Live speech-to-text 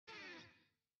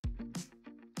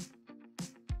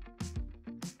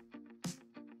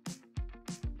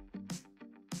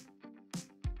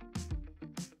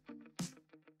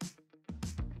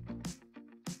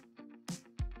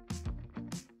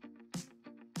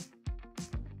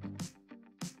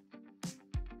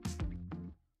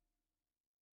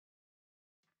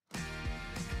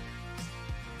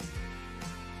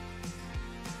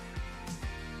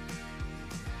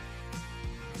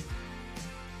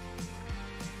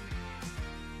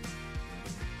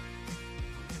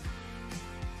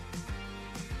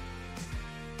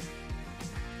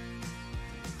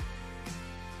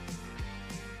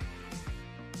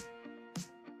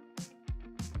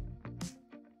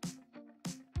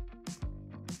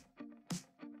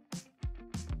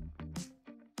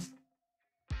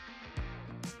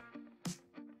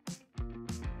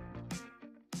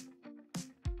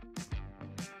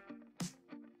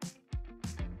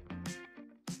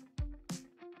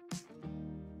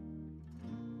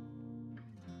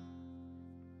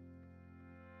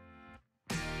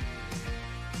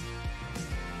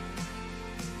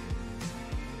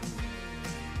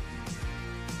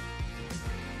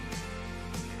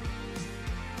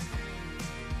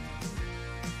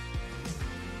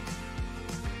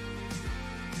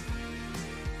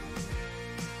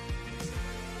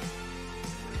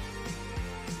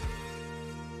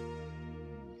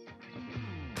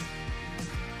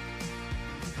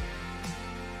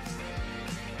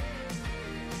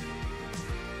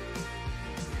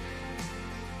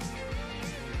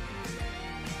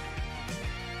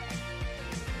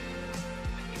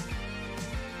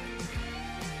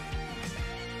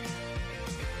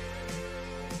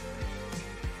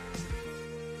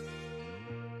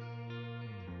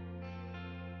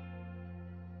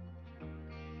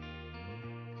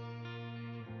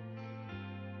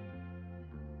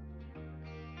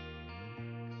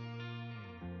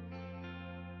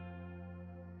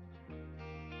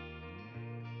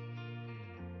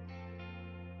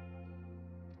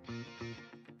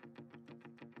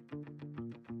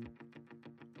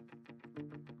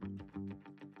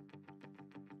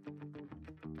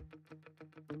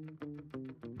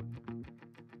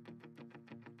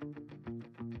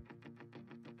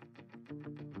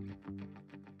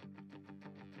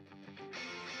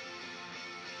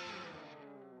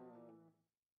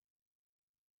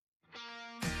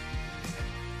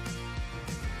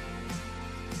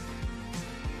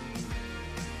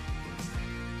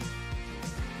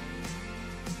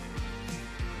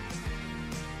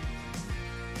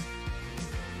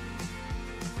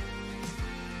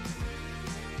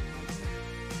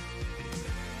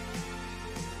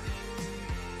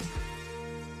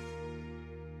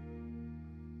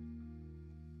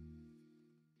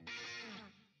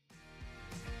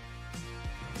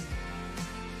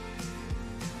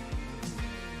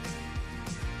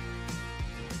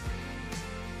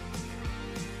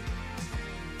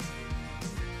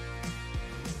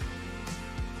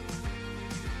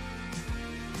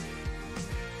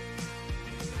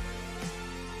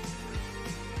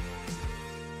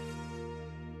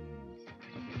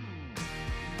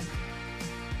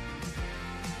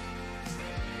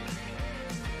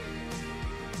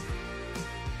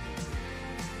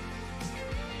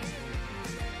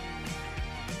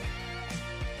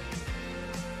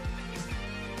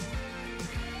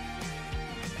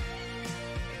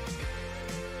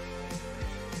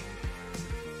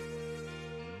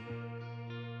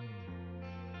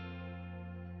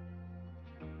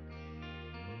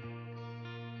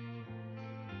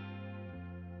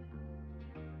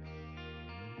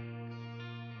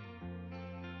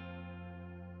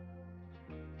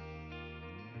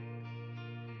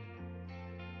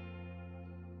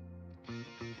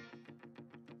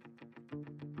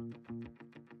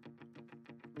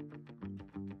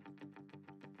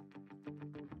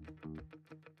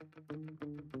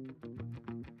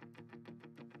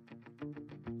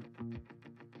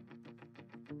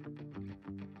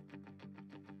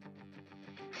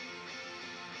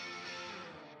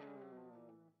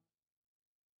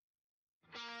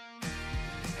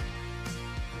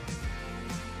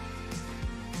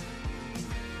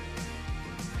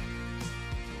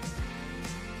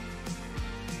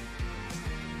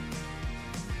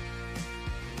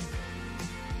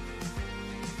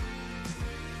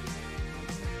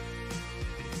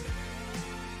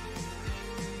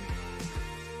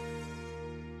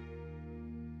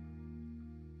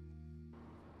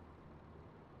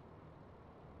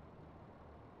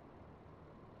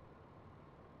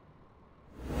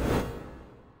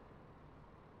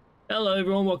Hello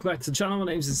everyone, welcome back to the channel. My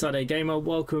name is InsideAgameR.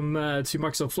 Welcome to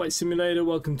Microsoft Flight Simulator.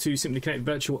 Welcome to Simply Connect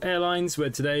Virtual Airlines, where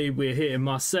today we're here in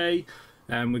Marseille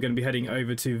and we're going to be heading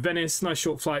over to Venice. Nice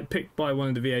short flight picked by one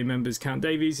of the VA members, Count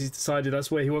Davies. He's decided that's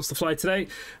where he wants to fly today.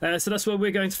 So that's where we're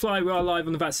going to fly. We are live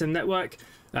on the VATSIM network.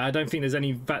 I don't think there's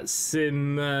any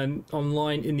VATSIM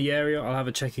online in the area. I'll have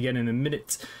a check again in a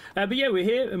minute. But yeah, we're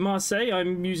here in Marseille.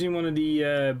 I'm using one of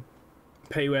the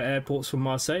payware airports from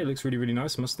Marseille. It looks really, really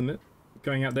nice, I must admit.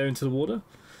 Going out there into the water,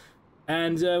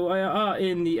 and we are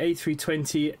in the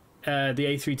A320, the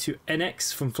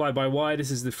A32nx from Fly-by-Wire.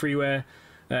 This is the freeware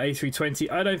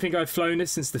A320. I don't think I've flown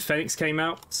this since the Phoenix came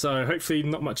out, so hopefully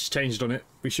not much has changed on it.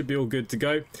 We should be all good to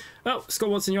go. Oh,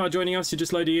 Scott Watson, you are joining us. You're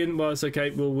just loading in. Well, it's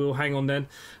okay. We'll hang on then.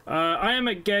 I am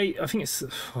at gate. I think it's.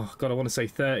 Oh God, I want to say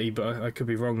 30, but I could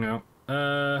be wrong now.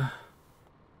 I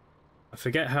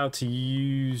forget how to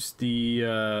use the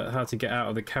how to get out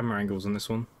of the camera angles on this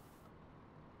one.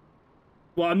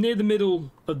 Well, I'm near the middle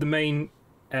of the main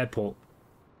airport.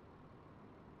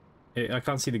 I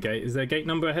can't see the gate. Is there a gate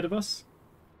number ahead of us?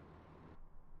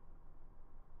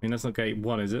 I mean, that's not gate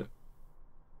 1, is it?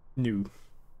 No.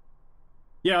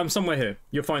 Yeah, I'm somewhere here.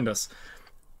 You'll find us.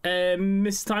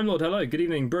 Mrs. Time Lord, hello. Good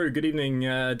evening, Brew. Good evening,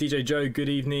 DJ Joe. Good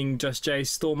evening, Just Jay.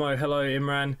 Stormo, hello.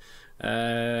 Imran.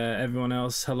 Everyone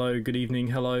else, hello. Good evening.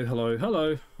 Hello, hello,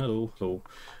 hello. Hello, hello.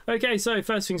 Okay, so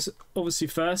first things obviously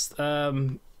first.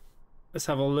 Let's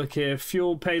have a look here.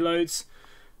 Fuel payloads.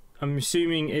 I'm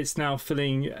assuming it's now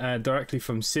filling directly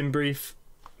from SimBrief.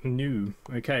 No.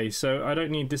 Okay, so I don't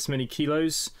need this many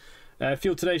kilos.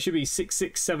 Fuel today should be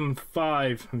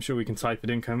 6675. I'm sure we can type it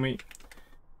in, can we?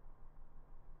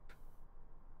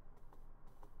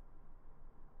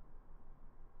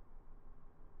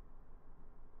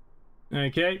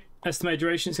 Okay, estimated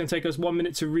duration is going to take us 1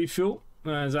 minute to refuel.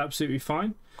 That's absolutely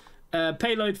fine.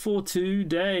 Payload for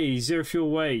today, 0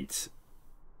 fuel weight.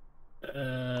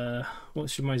 What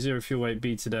should my 0 fuel weight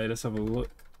be today? Let's have a look.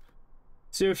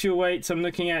 0 fuel weight, I'm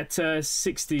looking at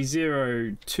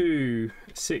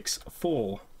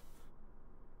 60,264.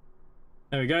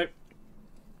 There we go.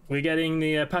 We're getting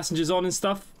the passengers on and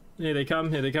stuff. Here they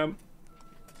come, here they come.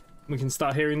 We can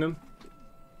start hearing them.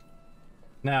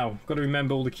 Now, got to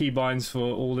remember all the keybinds for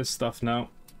all this stuff now.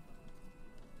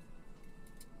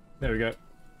 There we go.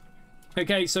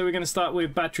 Okay, so we're going to start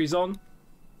with batteries on.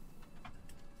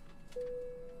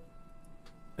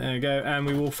 There we go, and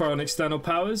we will throw on external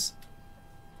powers.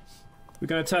 We're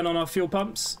going to turn on our fuel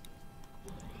pumps.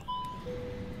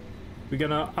 We're going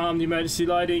to arm the emergency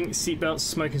lighting. Seatbelts,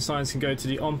 smoking signs can go to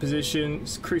the on position.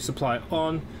 Crew supply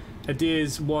on.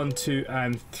 Ideas 1, 2,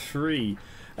 and 3.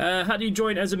 How do you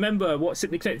join as a member? What,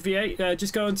 Simply Connect VA?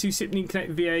 Just go on to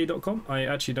simplyconnectva.com. I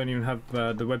actually don't even have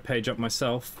the web page up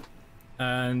myself.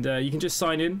 And you can just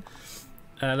sign in.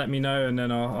 Let me know, and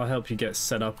then I'll help you get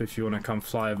set up if you want to come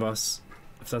fly with us,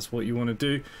 if that's what you want to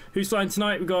do. Who's flying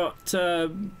tonight? We've got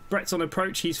Brett's on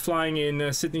approach. He's flying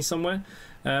in Sydney somewhere.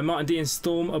 Martin D and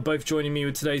Storm are both joining me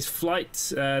with today's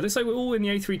flight. Looks like we're all in the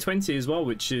A320 as well,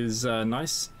 which is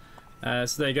nice. So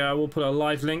there you go. I will put a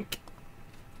live link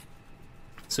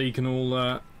so you can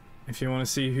all, if you want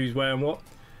to see who's where and what.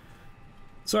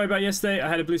 Sorry about yesterday. I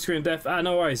had a blue screen of death. Ah,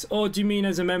 no worries. Or do you mean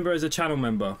as a member, as a channel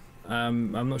member?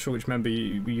 I'm not sure which member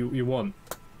you want,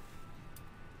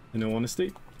 in all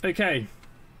honesty. Okay.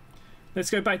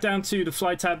 Let's go back down to the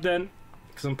fly tab then,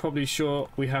 because I'm probably sure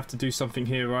we have to do something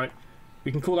here, right?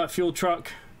 We can call that fuel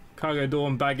truck. Cargo door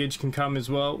and baggage can come as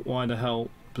well. Why the hell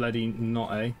bloody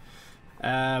not, eh?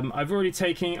 I've already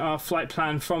taken our flight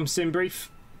plan from SimBrief,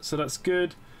 so that's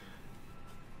good.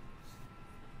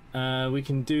 We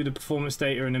can do the performance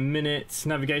data in a minute.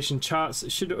 Navigation charts,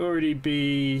 it should already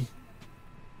be...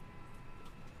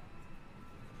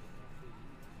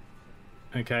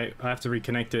 Okay, I have to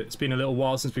reconnect it. It's been a little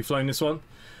while since we've flown this one.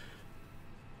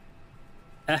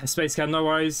 Space Cam, no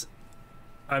worries.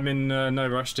 I'm in no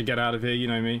rush to get out of here, you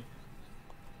know me.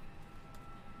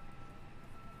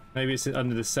 Maybe it's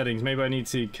under the settings. Maybe I need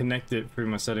to connect it through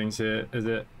my settings here. Is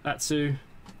it Atsu?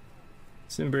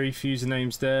 SimBrief,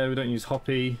 usernames there. We don't use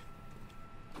Hoppy.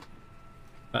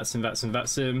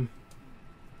 VATSIM.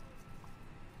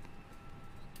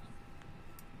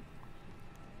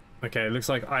 Okay, it looks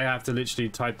like I have to literally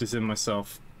type this in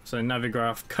myself. So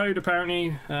Navigraph code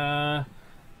apparently.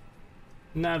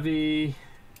 Navigraph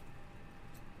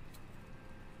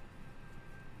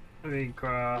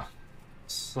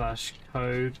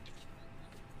 /code.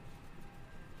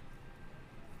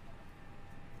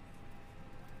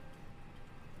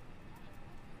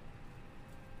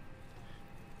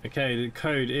 Okay, the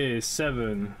code is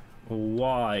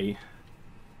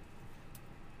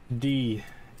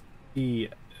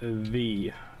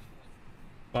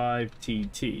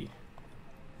 7YDEV5TT.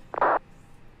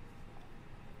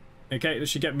 Okay, this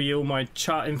should get me all my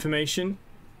chart information.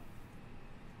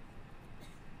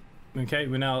 Okay,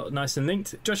 we're now nice and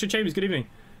linked. Joshua Chambers, good evening.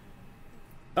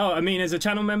 Oh, I mean, as a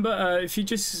channel member, if you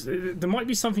just... there might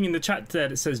be something in the chat there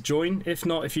that says join. If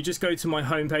not, if you just go to my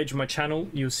homepage of my channel,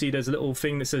 you'll see there's a little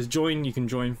thing that says join. You can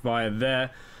join via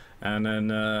there. And then,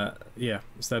 yeah,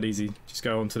 it's that easy. Just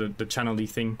go onto the channel-y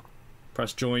thing.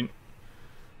 Press join.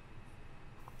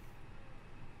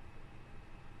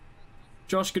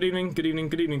 Josh, good evening. Good evening.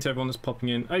 Good evening to everyone that's popping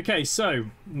in. Okay, so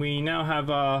we now have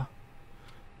our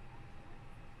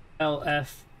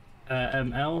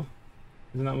LFML.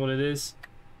 Isn't that what it is?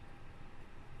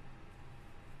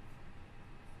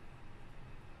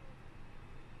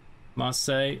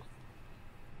 Marseille.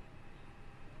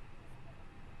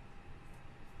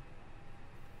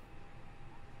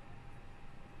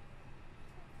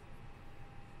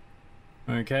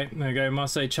 Okay, there we go.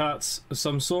 Marseille charts of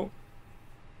some sort.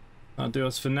 That'll do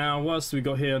us for now. What else do we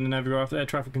got here on the Navigraph? Air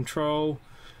traffic control.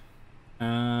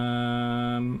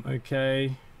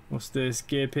 Okay. What's this?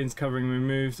 Gear pins covering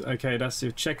removed. Okay, that's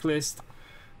your checklist.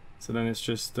 So then it's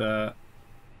just we'll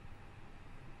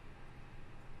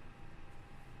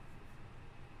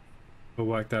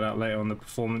work that out later on the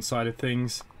performance side of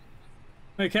things.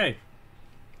 Okay.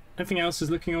 Everything else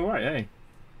is looking alright, eh?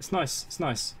 It's nice, it's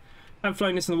nice. I haven't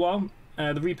flown this in a while.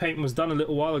 The repaint was done a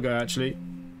little while ago, actually.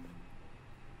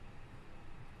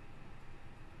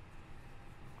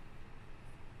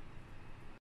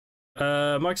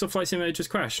 Microsoft Flight Simulator just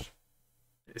crashed.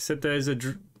 It said there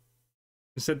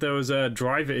was a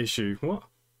driver issue. What?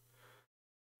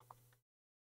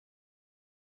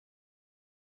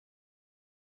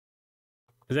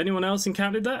 Has anyone else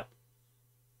encountered that?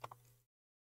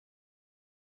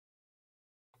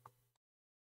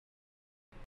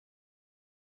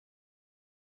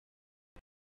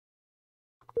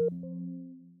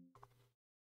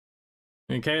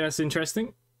 Okay, that's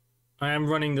interesting. I am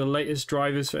running the latest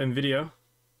drivers for NVIDIA.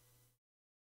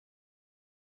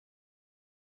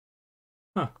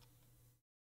 Huh.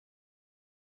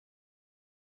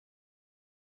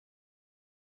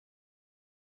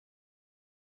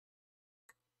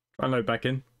 I'll load back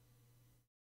in.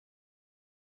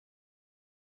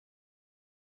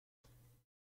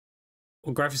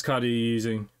 What graphics card are you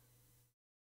using?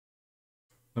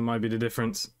 That might be the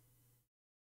difference.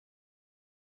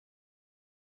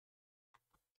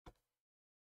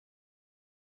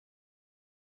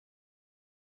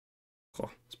 Oh,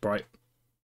 it's bright.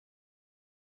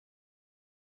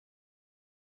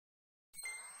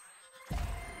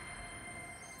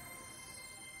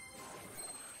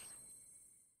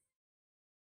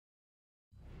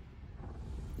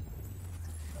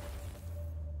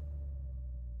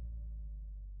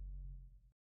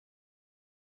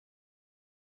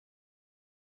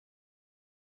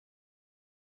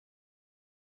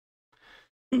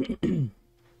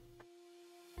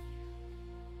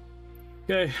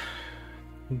 Okay,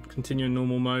 continue in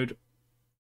normal mode.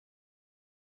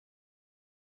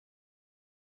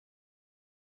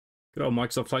 Good old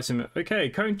Microsoft Flight Simulator. Okay,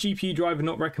 current GPU driver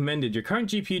not recommended. Your current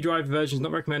GPU driver version is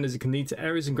not recommended as it can lead to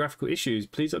errors and graphical issues.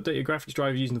 Please update your graphics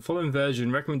driver using the following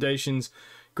version. Recommendations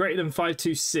greater than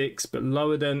 526 but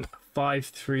lower than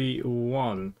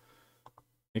 531.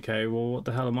 Okay, well, what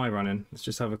the hell am I running? Let's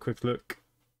just have a quick look.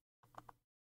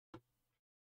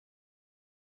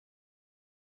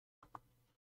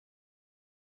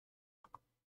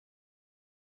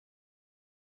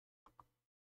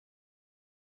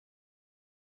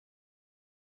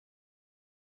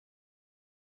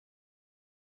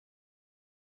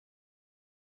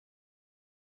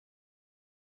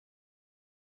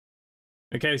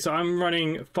 Okay, so I'm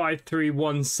running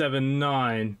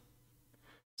 53179.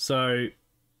 So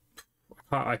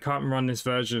I can't run this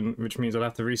version, which means I'll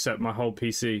have to reset my whole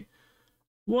PC.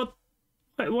 What?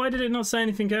 Why did it not say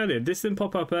anything earlier? This didn't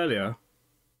pop up earlier.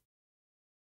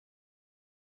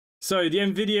 So the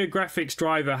NVIDIA graphics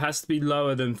driver has to be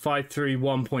lower than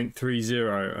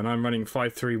 531.30, and I'm running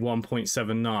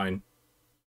 531.79.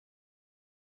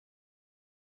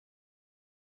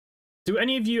 Do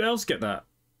any of you else get that?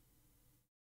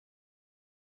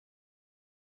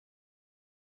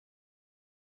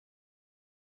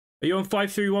 Are you on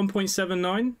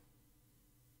 531.79?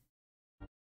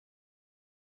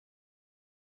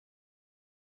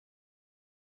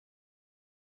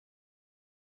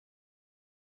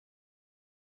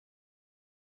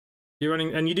 You're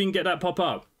running, and you didn't get that pop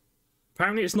up.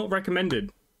 Apparently it's not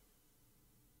recommended.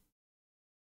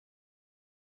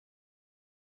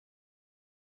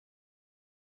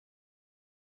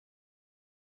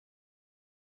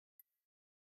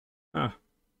 Ah.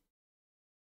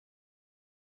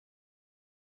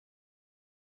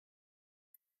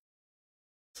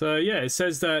 So yeah, it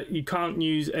says that you can't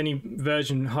use any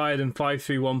version higher than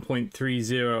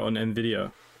 531.30 on NVIDIA.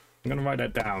 I'm gonna write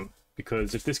that down,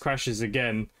 because if this crashes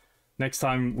again, next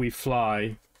time we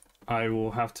fly, I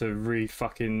will have to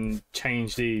re-fucking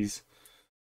change these.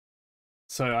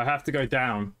 So I have to go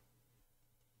down.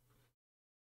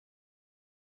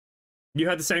 You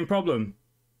had the same problem?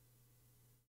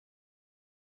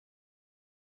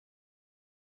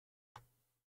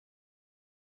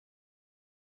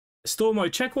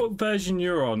 Stormo, check what version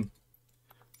you're on.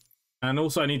 And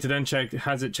also I need to then check,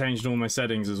 has it changed all my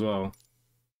settings as well?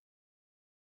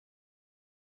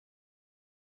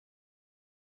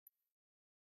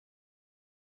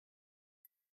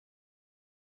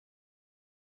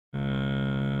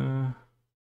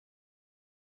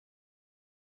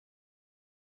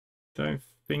 Don't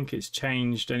think it's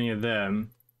changed any of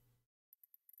them.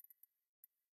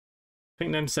 I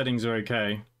think them settings are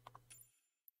okay.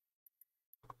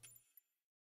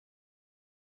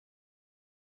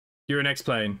 You're an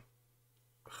X-Plane.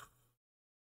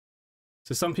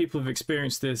 So some people have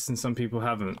experienced this and some people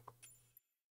haven't.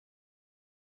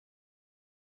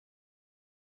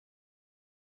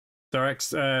 They're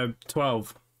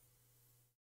X12.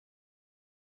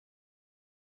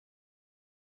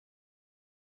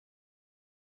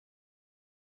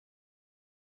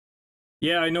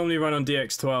 Yeah, I normally run on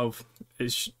DX12.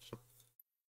 Since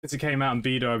it came out in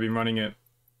beta, I've been running it.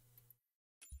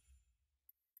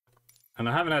 And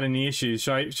I haven't had any issues.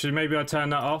 Should maybe I turn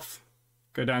that off?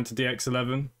 Go down to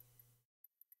DX11.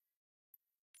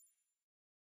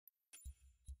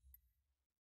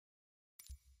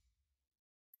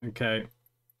 Okay.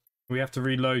 We have to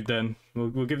reload then.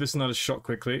 We'll give this another shot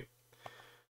quickly.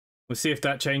 We'll see if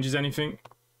that changes anything.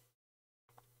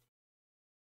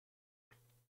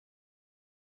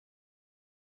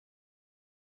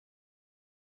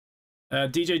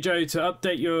 DJ Joe, to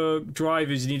update your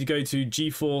drivers, you need to go to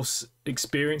GeForce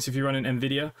Experience if you're running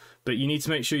NVIDIA, but you need to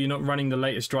make sure you're not running the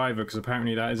latest driver, because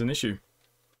apparently that is an issue.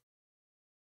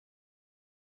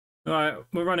 Alright,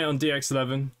 we'll run it on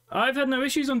DX11. I've had no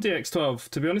issues on DX12,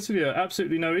 to be honest with you.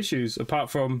 Absolutely no issues, apart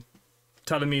from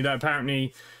telling me that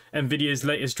apparently NVIDIA's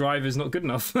latest driver is not good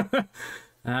enough.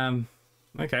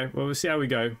 Okay, well, we'll see how we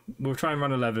go. We'll try and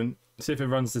run 11, see if it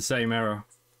runs the same error.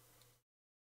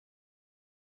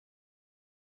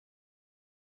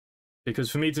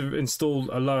 Because for me to install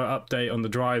a lower update on the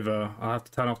driver, I have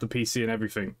to turn off the PC and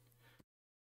everything.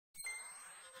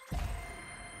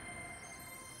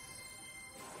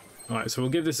 Alright, so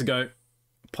we'll give this a go.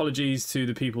 Apologies to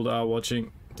the people that are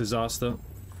watching. Disaster.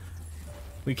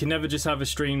 We can never just have a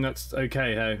stream that's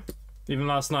okay, hey? Even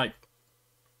last night.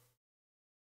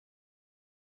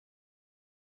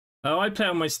 Oh, I play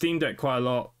on my Steam Deck quite a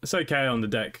lot. It's okay on the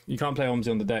deck. You can't play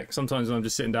Omsi on the deck. Sometimes when I'm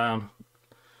just sitting down.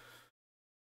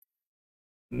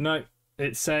 No,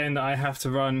 it's saying that I have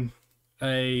to run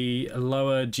a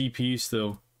lower GPU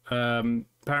still.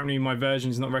 Apparently my version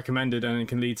is not recommended and it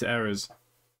can lead to errors.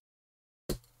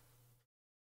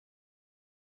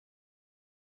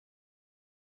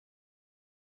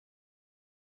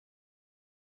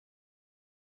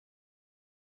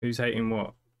 Who's hating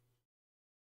what?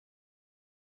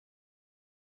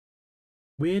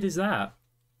 Weird is that?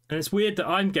 And it's weird that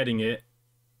I'm getting it.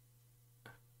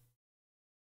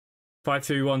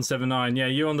 53179. Yeah,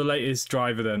 you're on the latest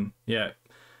driver then. Yeah.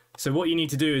 So what you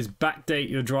need to do is backdate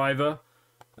your driver.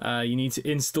 You need to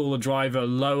install a driver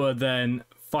lower than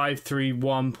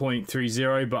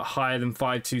 531.30 but higher than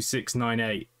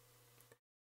 52698.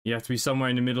 You have to be somewhere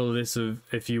in the middle of this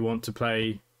if you want to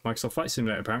play Microsoft Flight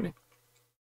Simulator, apparently.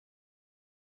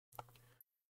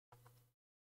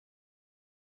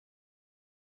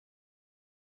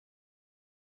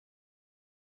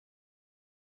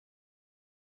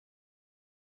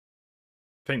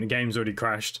 I think the game's already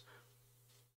crashed.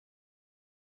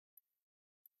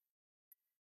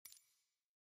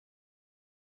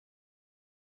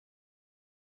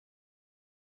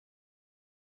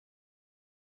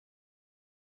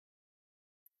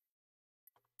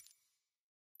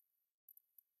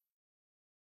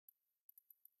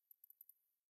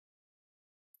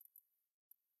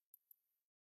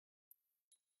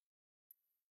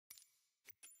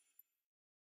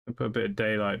 I'll put a bit of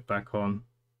daylight back on.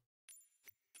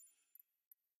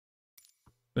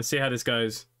 Let's see how this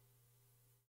goes.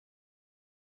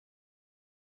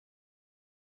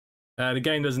 The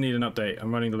game doesn't need an update.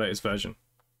 I'm running the latest version.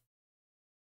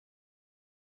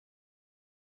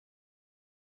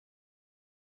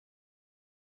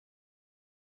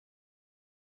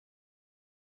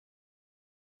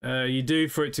 You do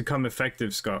for it to come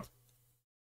effective, Scott.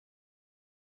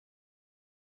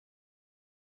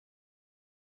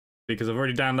 Because I've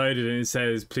already downloaded it and it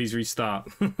says, please restart.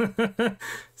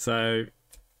 So...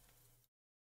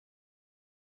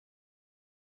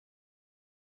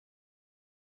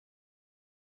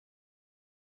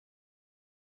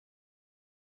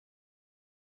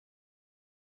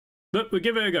 Look, we'll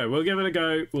give it a go. We'll give it a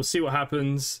go. We'll see what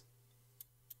happens.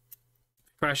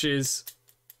 Crashes.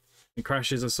 It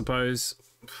crashes, I suppose.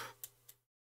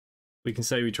 We can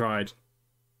say we tried.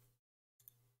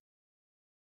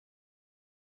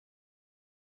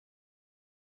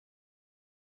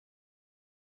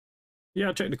 Yeah,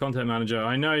 I'll check the content manager.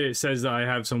 I know it says that I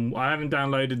haven't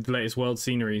downloaded the latest world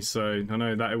scenery, so I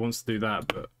know that it wants to do that,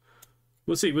 but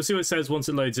we'll see. We'll see what it says once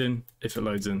it loads in, if it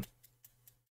loads in.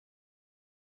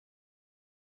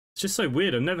 It's just so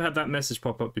weird. I've never had that message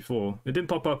pop up before. It didn't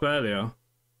pop up earlier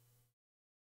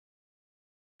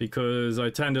because I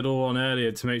turned it all on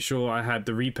earlier to make sure I had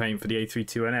the repaint for the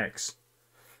A32nx.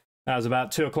 That was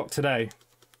about 2 o'clock today.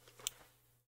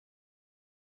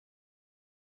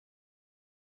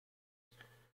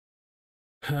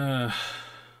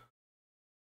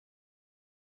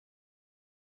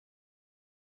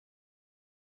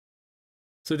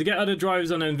 So to get other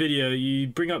drivers on NVIDIA, you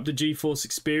bring up the GeForce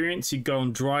Experience, you go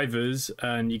on drivers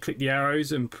and you click the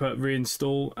arrows and put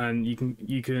reinstall, and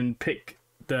you can pick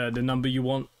the number you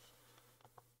want.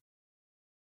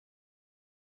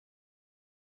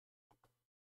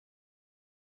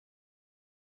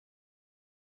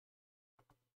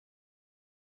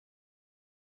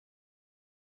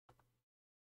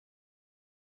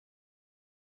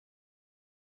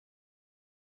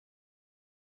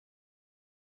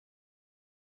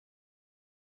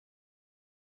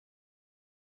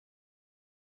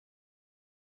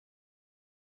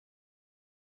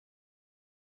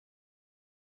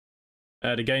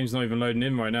 The game's not even loading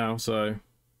in right now, so...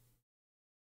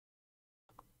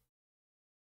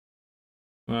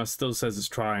 Well, it still says it's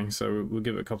trying, so we'll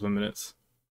give it a couple of minutes.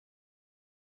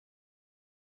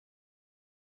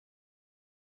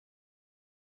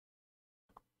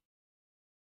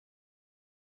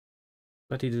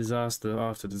 Bloody disaster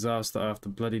after disaster after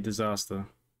bloody disaster.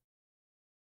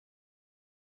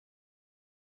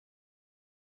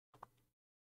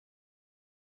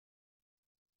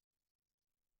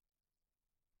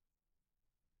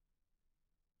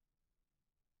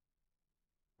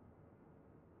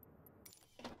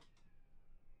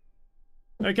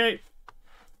 Okay.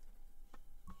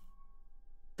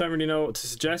 Don't really know what to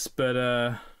suggest, but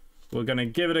we're gonna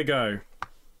give it a go.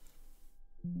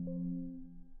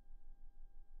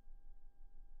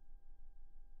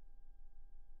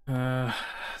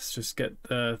 Let's just get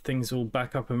things all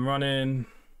back up and running.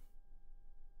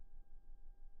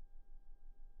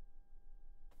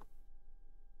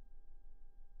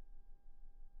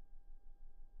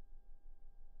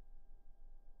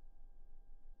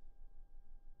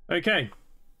 Okay.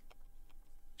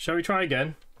 Shall we try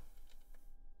again?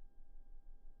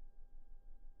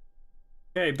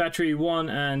 Okay, battery 1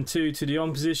 and 2 to the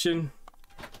on position.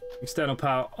 External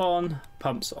power on,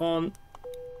 pumps on.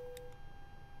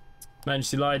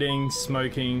 Emergency lighting,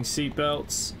 smoking, seat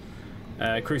belts.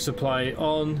 Crew supply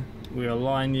on. We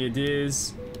align the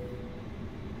ideas.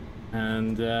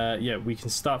 And yeah, we can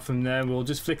start from there. We'll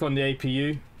just flick on the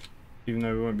APU, even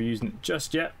though we won't be using it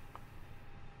just yet.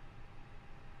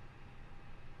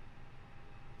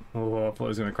 Oh, I thought it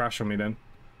was going to crash on me then.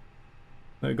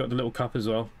 No, we've got the little cup as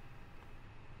well.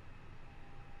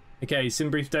 Okay, sim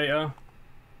brief data.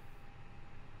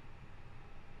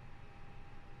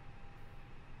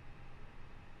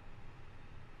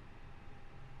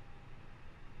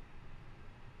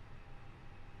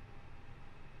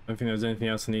 I don't think there's anything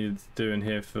else I needed to do in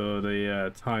here for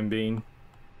the time being.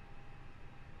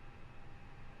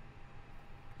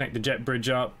 Connect the jet bridge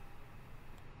up.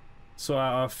 Sort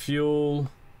out our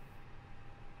fuel,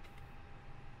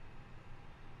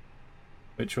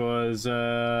 which was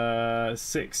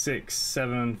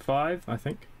 6675, I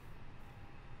think.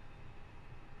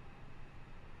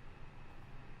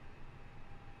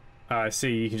 I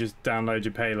see, you can just download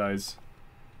your payloads.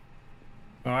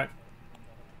 Alright.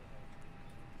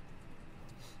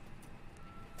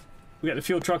 We get the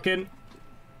fuel truck in.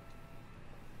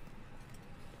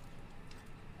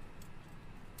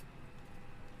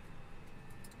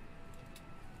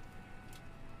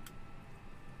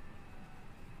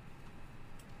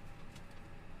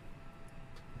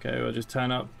 Okay, we'll just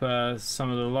turn up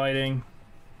some of the lighting.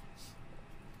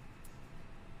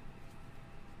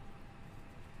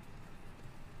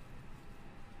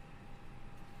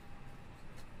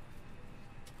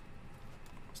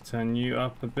 Let's turn you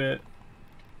up a bit.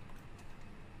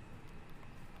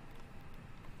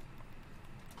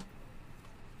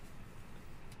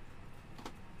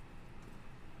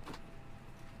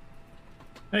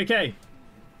 Okay,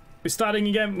 we're starting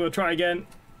again. We'll try again.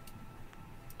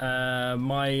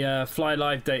 My fly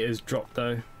live data has dropped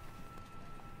though.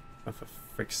 Oh, for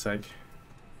frick's sake.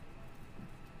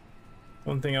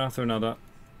 One thing after another.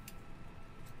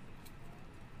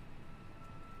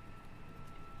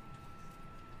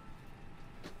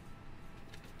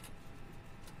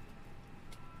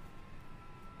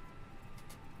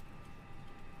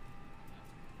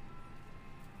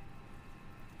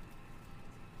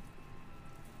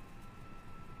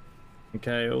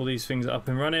 Okay, all these things are up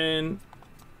and running.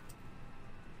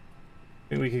 I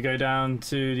think we could go down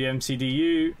to the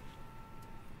MCDU.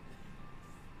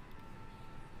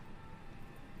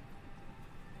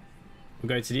 We'll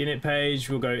go to the init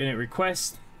page, we'll go init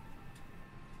request.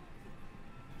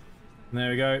 And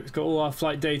there we go, it's got all our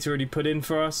flight data already put in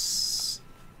for us,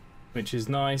 which is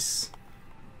nice.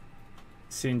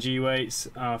 CNG weights,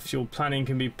 our fuel planning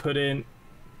can be put in.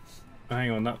 Oh,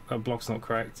 hang on, that block's not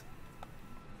correct.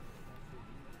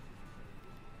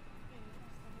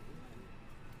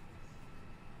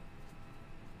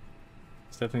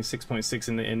 Definitely 6.6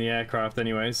 in the aircraft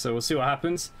anyway, so we'll see what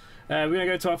happens. We're gonna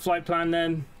go to our flight plan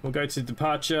then. We'll go to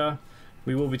departure.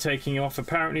 We will be taking off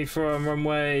apparently from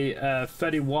runway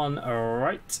 31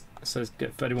 right. So let's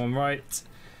get 31 right.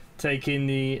 Taking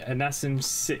the Anasim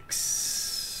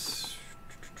 6.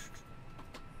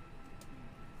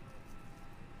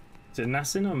 Is it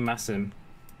Nassim or Massim?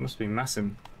 It must be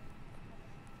Massim.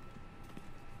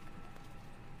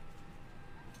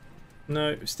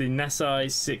 No, it's the Nasai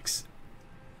 6.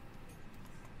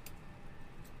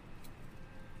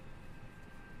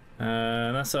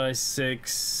 That's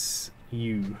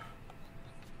I6U.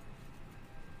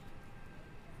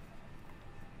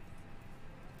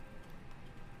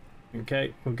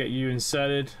 Okay, we'll get you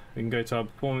inserted. We can go to our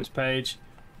performance page.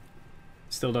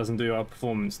 Still doesn't do our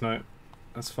performance, no.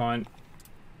 That's fine.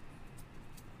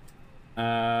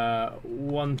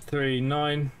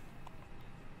 139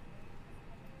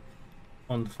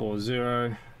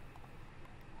 140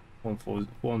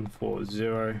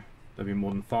 140. That'll be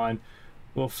more than fine.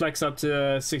 We'll flex up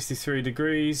to 63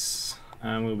 degrees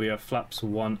and we'll be a flaps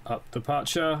 1 up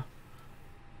departure.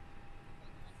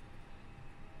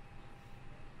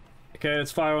 Okay,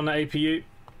 let's fire on the APU.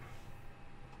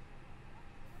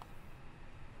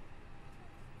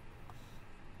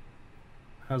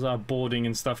 How's our boarding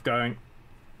and stuff going?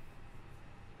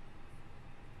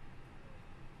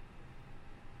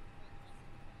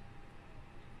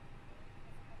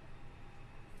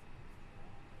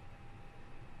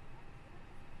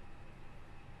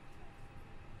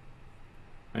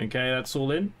 Okay, that's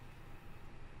all in.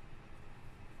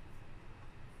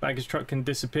 Baggage truck can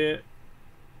disappear.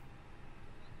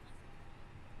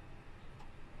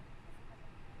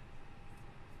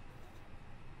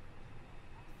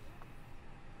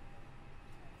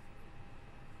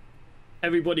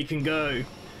 Everybody can go.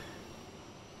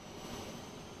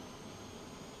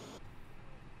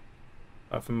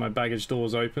 Apart from my baggage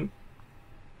doors open.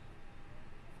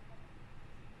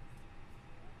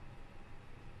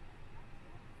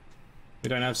 We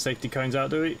don't have safety cones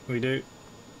out, do we? We do.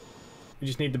 We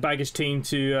just need the baggage team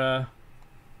to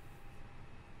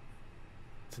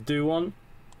do one.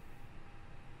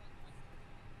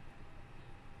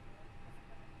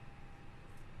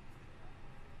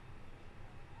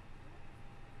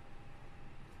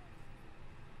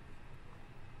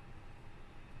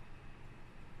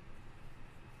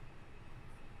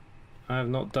 I have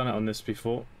not done it on this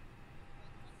before.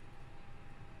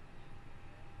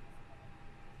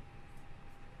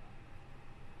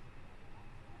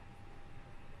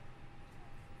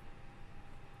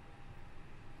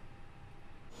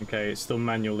 Okay, it's still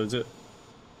manual, is it?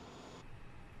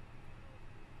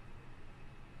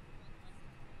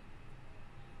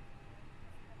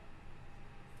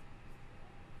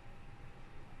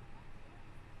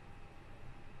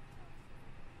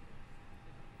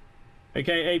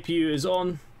 Okay, APU is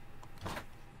on.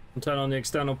 I'll turn on the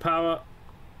external power.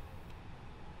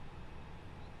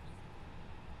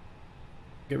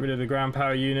 Get rid of the ground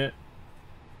power unit.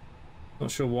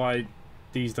 Not sure why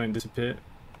these don't disappear.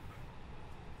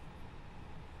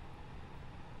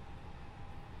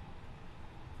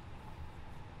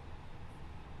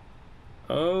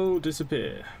 Oh,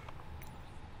 disappear.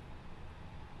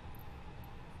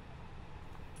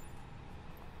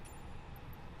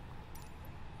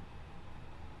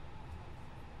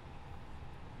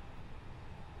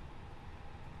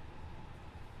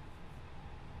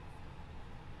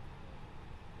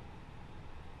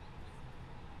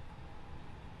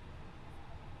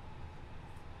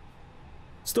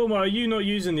 Stormer, are you not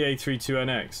using the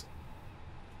A32nx?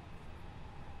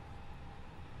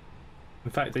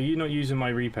 In fact, are you not using my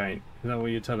repaint? Is that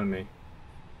what you're telling me?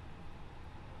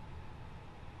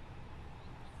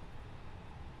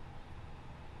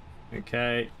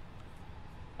 Okay.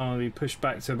 I'll be pushed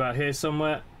back to about here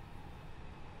somewhere.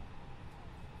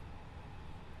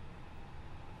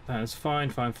 That's fine,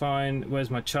 fine, fine. Where's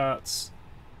my charts?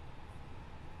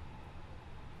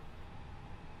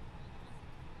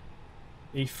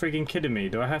 Are you frigging kidding me?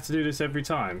 Do I have to do this every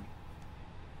time?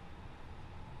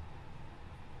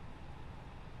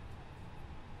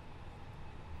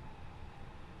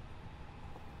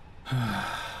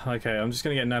 Okay, I'm just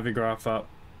gonna get Navigraph up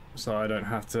so I don't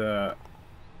have to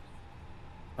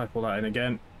type all that in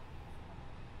again.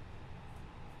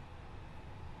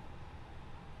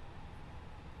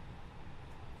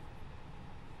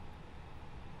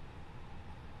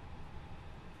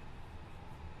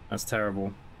 That's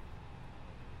terrible.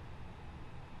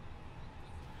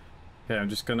 Okay, I'm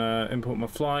just gonna import my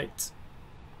flight.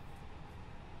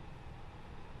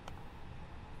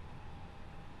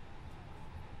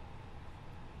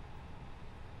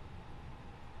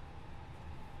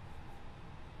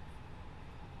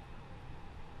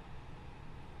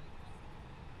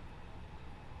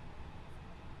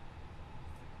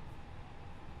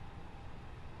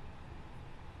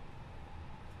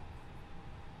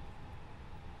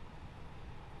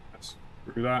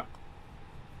 Screw that.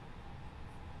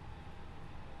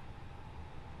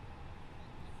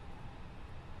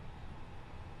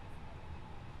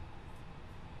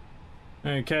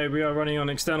 Okay, we are running on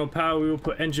external power. We will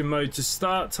put engine mode to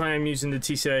start. I am using the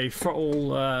TCA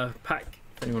throttle pack,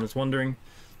 if anyone is wondering.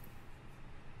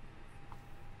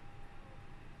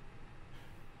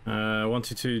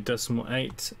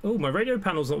 122.8. Oh, my radio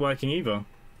panel's not working either.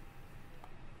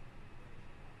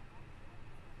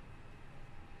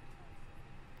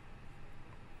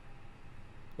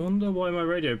 I wonder why my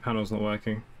radio panel's not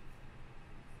working.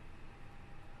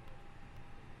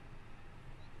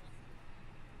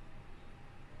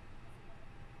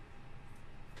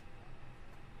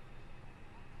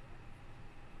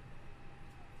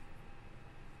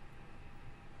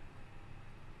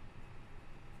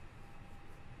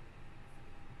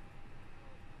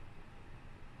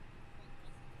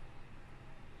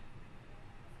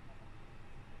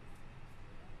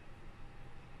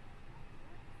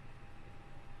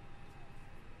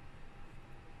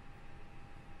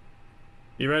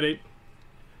 You ready?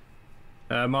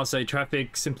 Marseille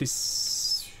traffic, simply...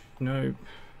 No.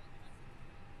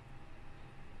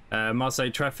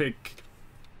 Marseille traffic,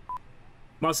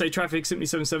 simply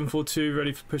 7742,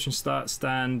 ready for push and start,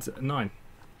 stand 9.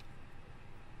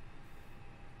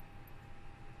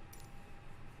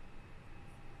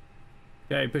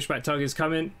 Okay, pushback target's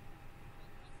coming.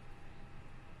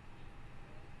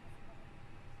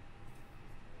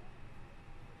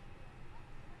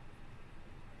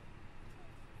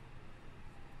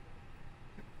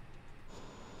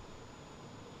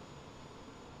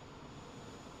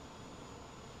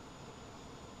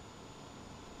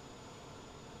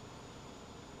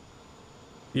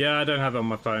 Yeah, I don't have it on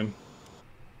my phone.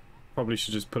 Probably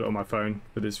should just put it on my phone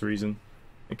for this reason.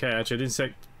 Okay, actually, I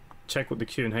didn't check what the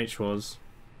Q and H was.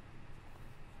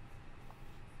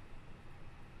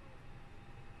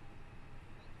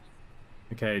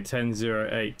 Okay,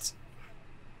 1008.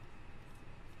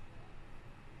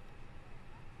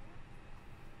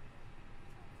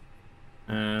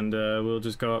 And we'll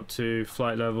just go up to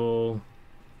flight level.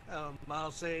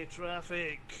 Marseille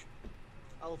traffic.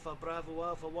 Alpha Bravo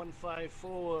Alpha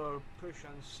 154, push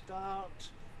and start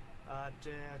at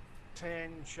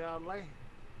 10 Charlie.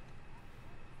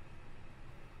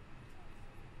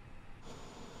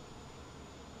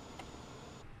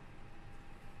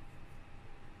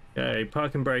 Okay,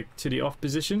 park and brake to the off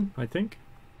position, I think.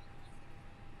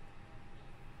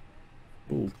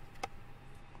 Ooh.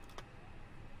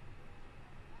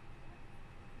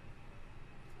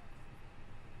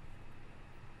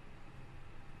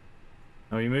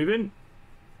 Are you moving?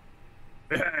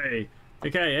 Hey!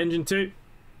 Okay, engine 2.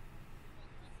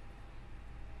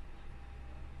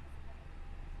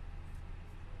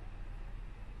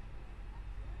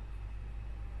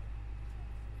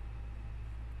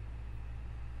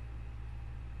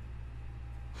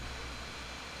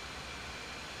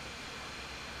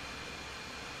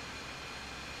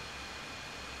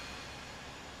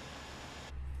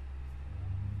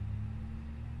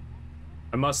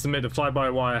 I must admit, the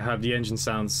fly-by-wire have the engine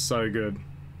sounds so good.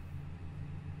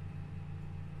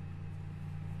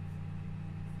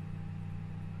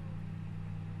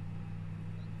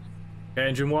 Okay,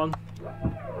 engine 1.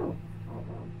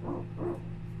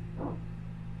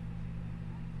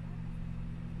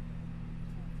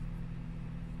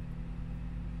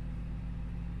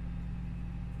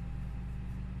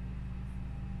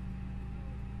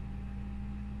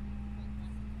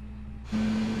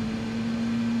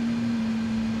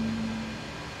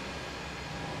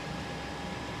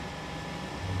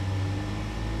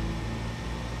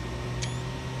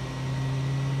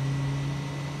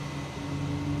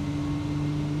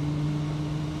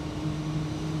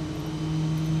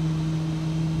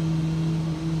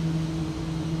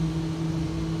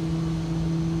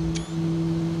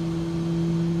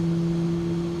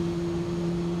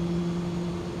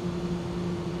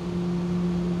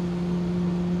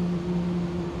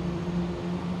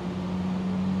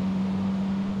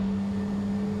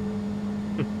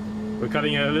 We're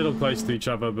cutting it a little close to each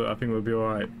other, but I think we'll be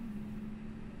alright.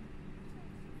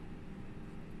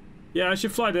 Yeah, I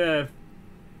should fly the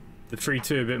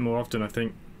 3-2 a bit more often, I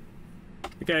think.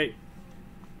 Okay.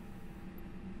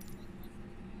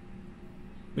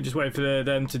 We just wait for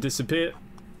them to disappear.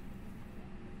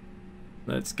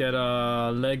 Let's get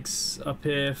our legs up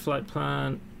here, flight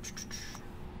plan.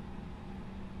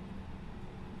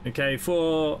 Okay,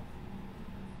 for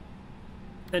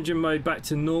engine mode back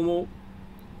to normal.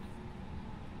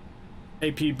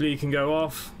 AP bleed can go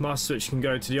off, master switch can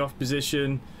go to the off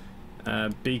position,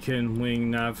 beacon,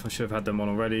 wing, nav, I should have had them on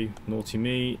already, naughty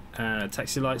me,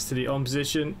 taxi lights to the on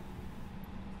position.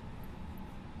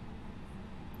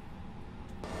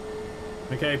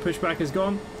 Okay, pushback is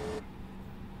gone.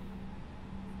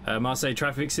 Marseille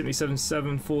traffic, simply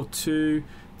 7742,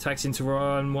 taxi into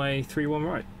runway 31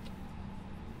 right.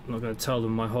 I'm not going to tell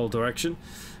them my whole direction.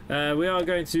 We are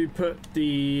going to put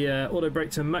the auto brake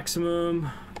to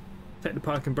maximum. Take the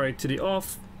park and brake to the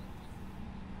off.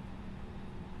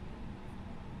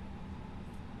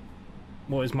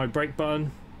 What is my brake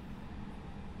button?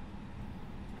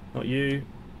 Not you.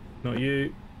 Not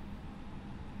you.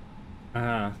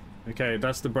 Ah, okay,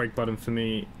 that's the brake button for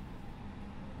me.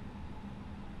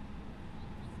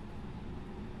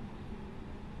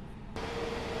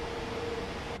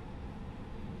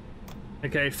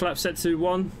 Okay, flap set to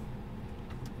 1.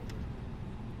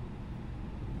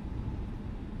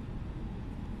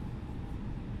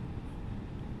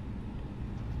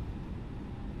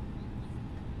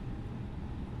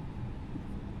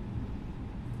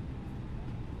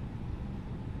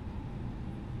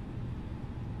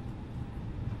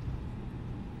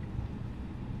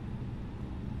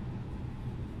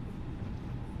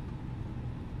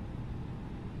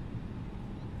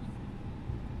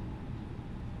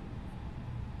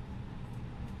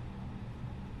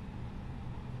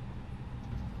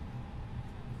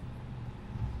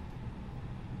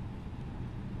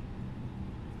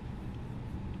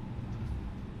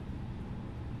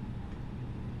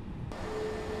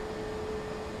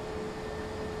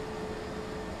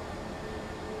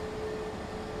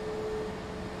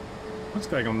 What's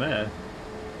going on there?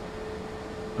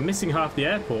 I'm missing half the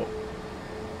airport.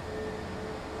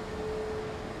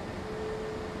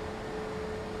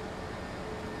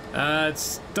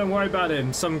 Don't worry about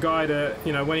him. Some guy that,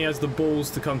 you know, when he has the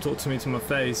balls to come talk to me to my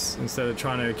face instead of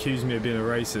trying to accuse me of being a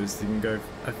racist, he can go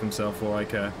F himself for all I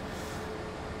care.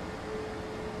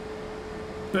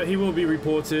 But he will be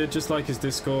reported, just like his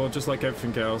Discord, just like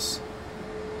everything else.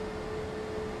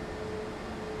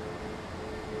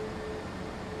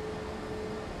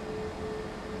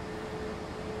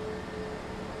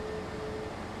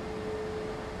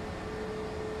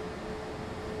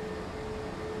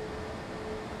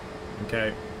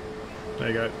 Okay, there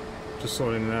you go. Just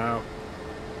sorting it out.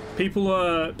 People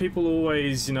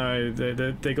always, you know,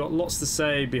 they got lots to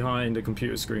say behind a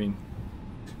computer screen.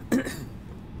 And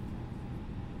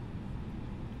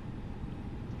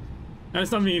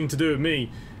it's nothing even to do with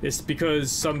me. It's because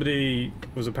somebody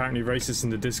was apparently racist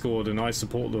in the Discord and I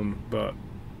support them, but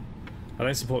I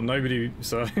don't support nobody,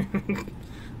 so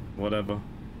whatever.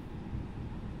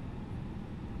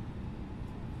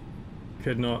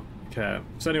 Could not care.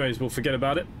 So anyways, we'll forget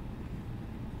about it.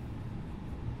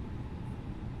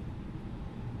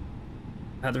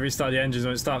 Had to restart the engines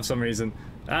when it started for some reason.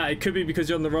 It could be because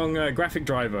you're on the wrong graphic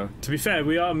driver. To be fair,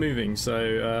 we are moving,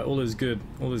 so all is good.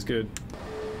 All is good.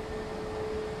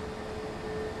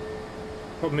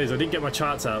 Problem is, I didn't get my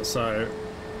charts out, so...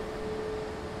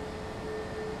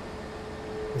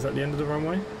 Is that the end of the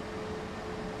runway?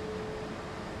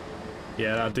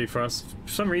 Yeah, that'll do for us.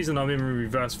 For some reason, I'm in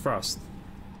reverse thrust.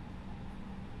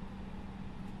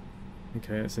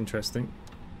 Okay, that's interesting.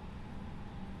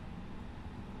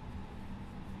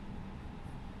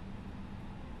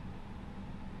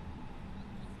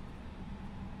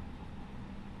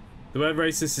 The word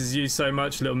racist is used so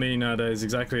much, little meaning nowadays,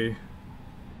 exactly.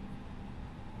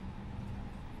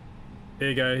 Here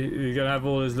you go, you're gonna have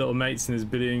all his little mates and his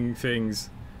bidding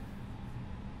things.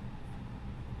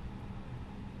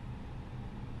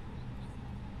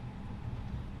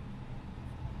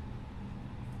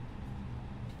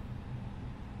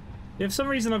 Yeah, for some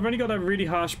reason I've only got a really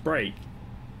harsh brake.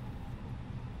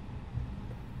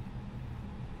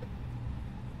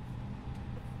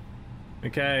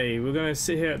 Okay, we're gonna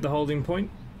sit here at the holding point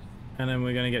and then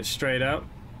we're gonna get straight out.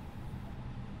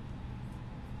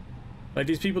 Like,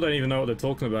 these people don't even know what they're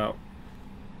talking about.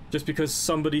 Just because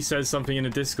somebody says something in a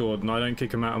Discord and I don't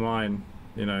kick him out of mine,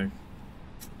 you know.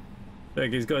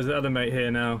 Look, he's got his other mate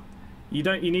here now. You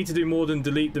need to do more than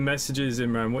delete the messages,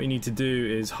 Imran. What you need to do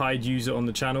is hide user on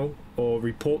the channel or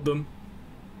report them.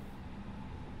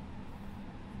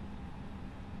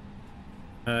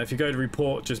 If you go to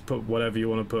report, just put whatever you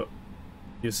want to put.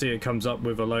 You'll see it comes up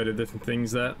with a load of different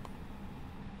things there.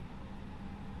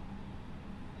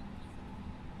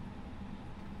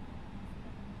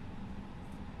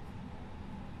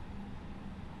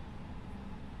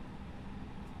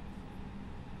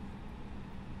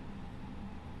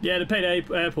 Yeah, the paid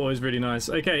airport is really nice.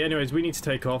 Okay, anyways, we need to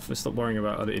take off. Let's stop worrying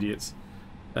about other idiots.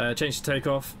 Change to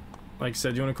takeoff. Like I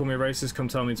said, you want to call me a racist? Come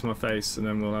tell me to my face, and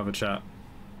then we'll have a chat.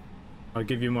 I'll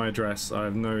give you my address. I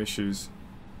have no issues.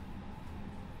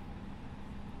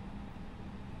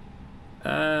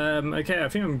 Okay, I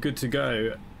think I'm good to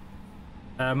go.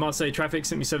 Marseille traffic,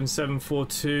 sent me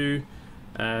 7742.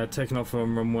 Taking off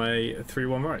on runway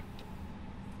 31 right.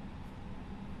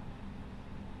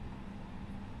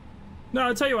 No,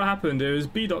 I'll tell you what happened. It was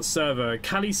B.server.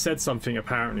 Callie said something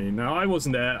apparently. Now, I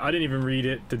wasn't there. I didn't even read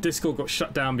it. The Discord got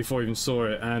shut down before I even saw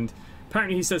it. And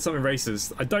apparently he said something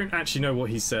racist. I don't actually know what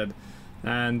he said.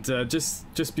 And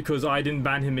just because I didn't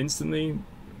ban him instantly,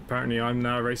 apparently I'm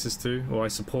now a racist too. Or I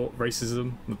support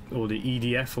racism. Or the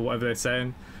EDF or whatever they're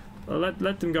saying.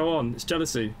 Let them go on. It's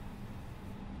jealousy.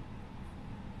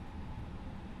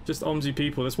 Just Omsi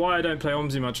people. That's why I don't play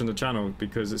Omsi much on the channel.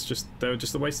 Because it's just, they're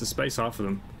just a waste of space, half of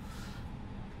them.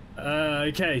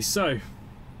 Okay, so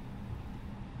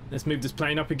let's move this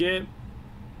plane up a gear.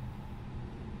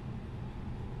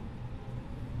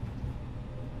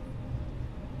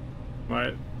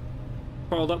 Right,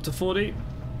 rolled up to 40.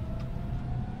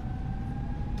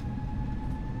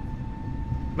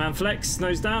 Man flex,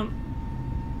 nose down.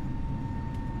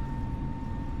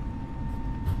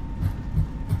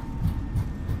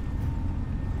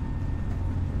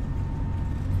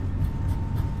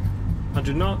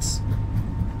 $100 knots.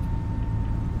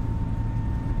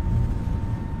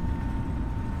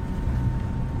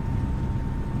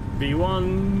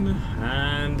 V1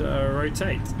 and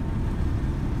rotate.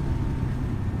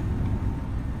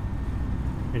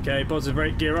 Okay, positive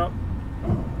rate, gear up.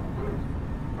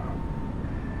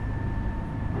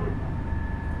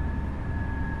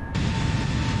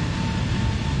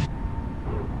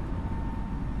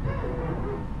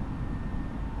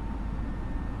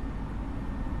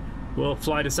 will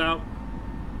fly this out.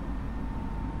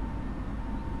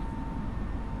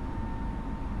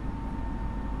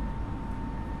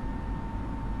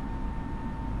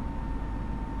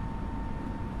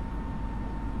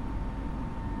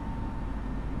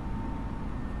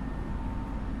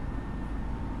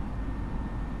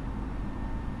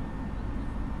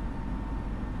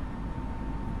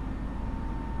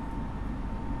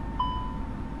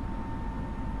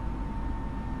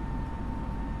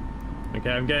 Okay,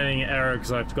 I'm getting an error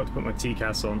because I forgot to put my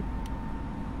TCAS on.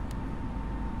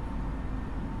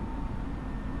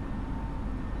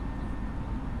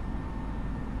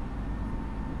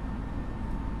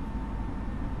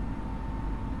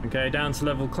 Okay, down to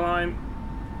level climb.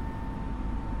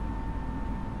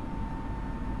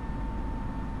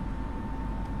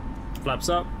 Flaps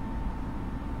up.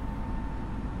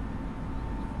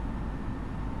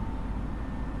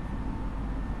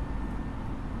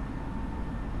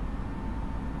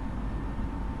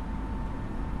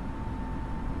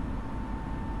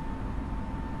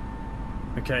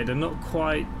 Okay, they're not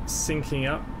quite syncing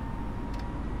up.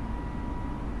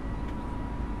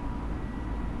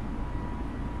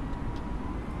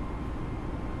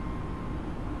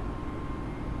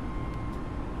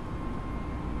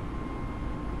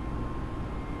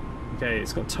 Okay,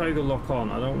 it's got toggle lock on.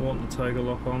 I don't want the toggle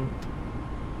lock on.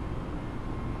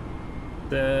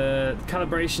 The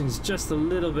calibration's just a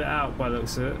little bit out by the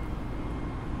looks of it.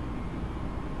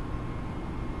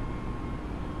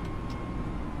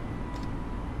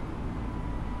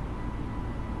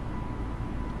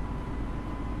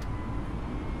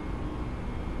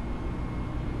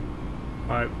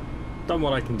 Alright, done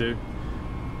what I can do.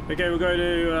 Okay, we'll go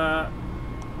to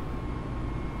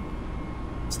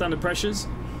standard pressures.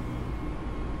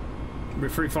 We're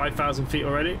through 5,000 feet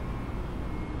already.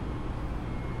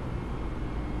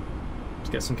 Let's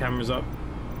get some cameras up.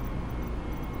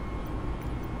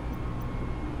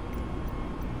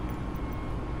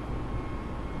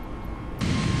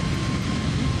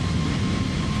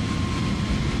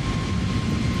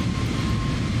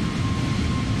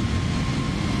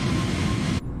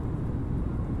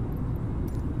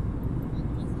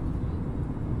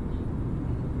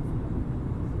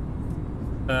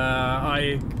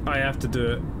 I have to do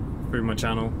it through my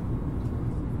channel.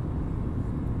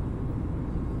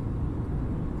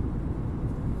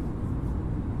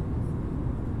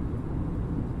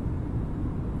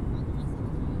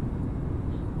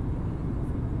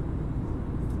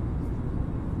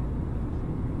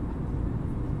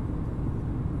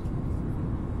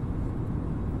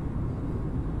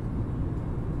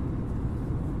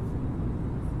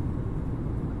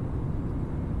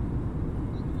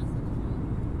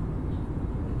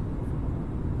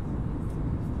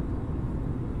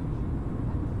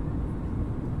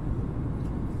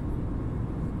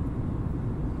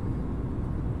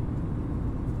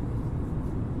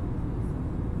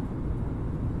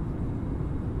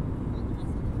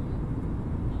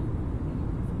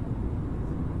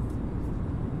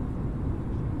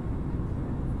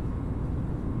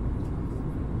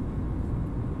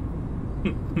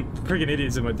 Freaking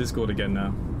idiots in my Discord again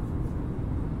now.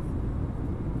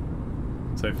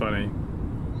 So funny.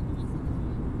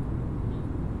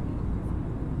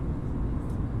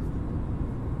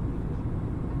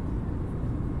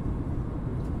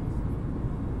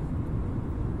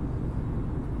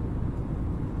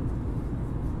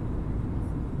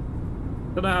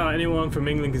 I don't know how anyone from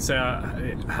England can say,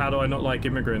 how do I not like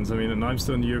immigrants? I mean, I'm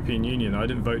still in the European Union. I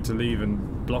didn't vote to leave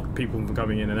and block people from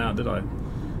coming in and out, did I?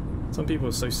 Some people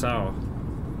are so sour.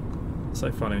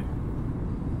 So funny.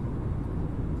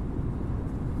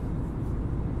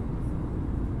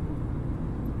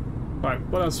 Right,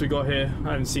 what else we got here?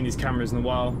 I haven't seen these cameras in a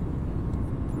while.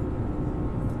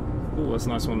 Oh, that's a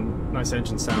nice one. Nice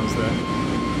engine sounds there.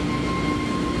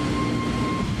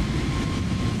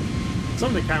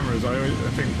 Some of the cameras, I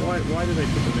think, why did they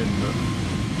put them in? But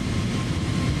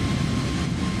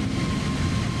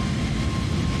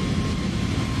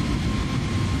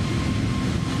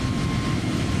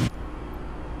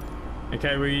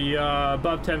okay, we are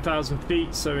above 10,000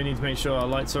 feet, so we need to make sure our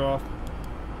lights are off.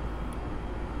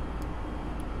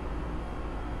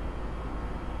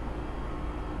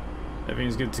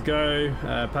 Everything's good to go.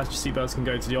 Passenger seatbelts can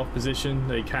go to the off position.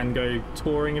 They can go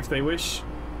touring if they wish.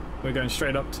 We're going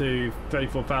straight up to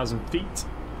 34,000 feet.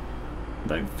 I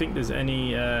don't think there's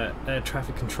any air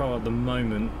traffic control at the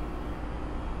moment.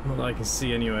 Not that I can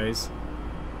see anyways.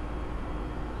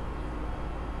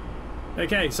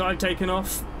 Okay, so I've taken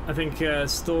off. I think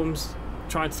Storm's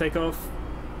trying to take off.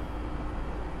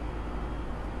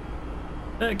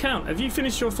 Count, have you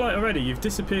finished your flight already? You've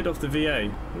disappeared off the VA.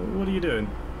 What are you doing?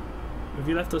 Have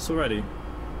you left us already?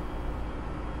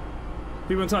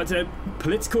 People entitled to their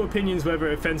political opinions, whether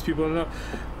it offends people or not.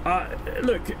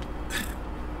 Look,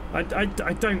 I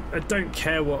don't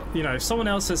care what, you know, if someone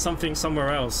else says something somewhere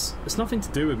else, it's nothing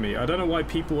to do with me. I don't know why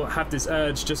people have this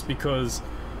urge just because,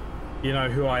 you know,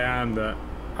 who I am, that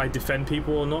I defend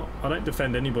people or not. I don't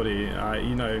defend anybody.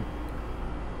 You know,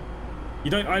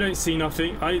 I don't see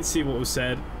nothing. I didn't see what was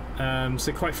said.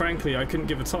 So quite frankly, I couldn't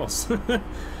give a toss.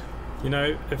 You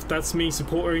know, if that's me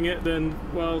supporting it, then,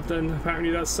 well, then apparently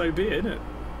that's so be it, isn't it?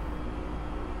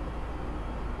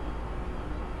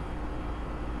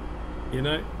 You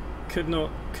know, could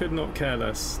not care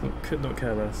less. Could not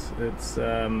care less. It's,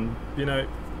 you know,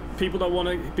 people that want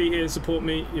to be here and support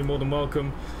me, you're more than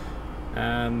welcome. If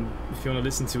you want to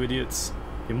listen to idiots,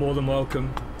 you're more than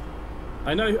welcome.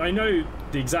 I know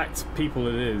the exact people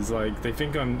it is. Like, they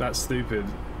think I'm that stupid.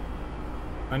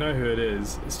 I know who it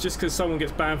is. It's just because someone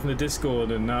gets banned from the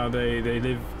Discord and now they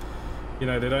live, you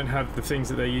know, they don't have the things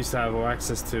that they used to have or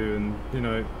access to, and, you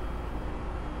know,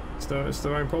 it's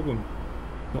their own problem,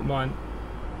 not mine.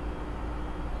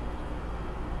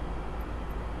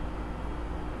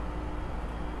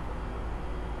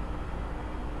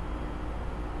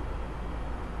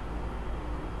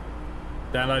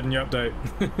 Downloading your update.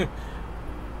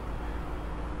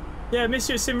 Yeah, missed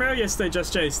you at Simrail yesterday,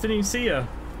 Just Jace. Didn't even see you.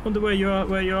 Wonder where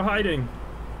you're hiding.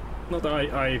 Not that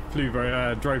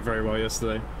I drove very well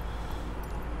yesterday.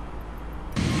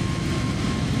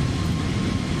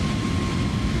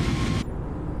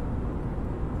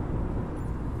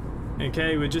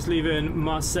 Okay, we're just leaving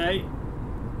Marseille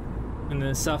in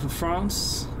the south of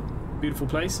France. Beautiful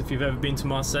place. If you've ever been to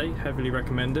Marseille, heavily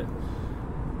recommend it.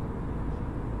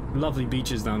 Lovely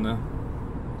beaches down there.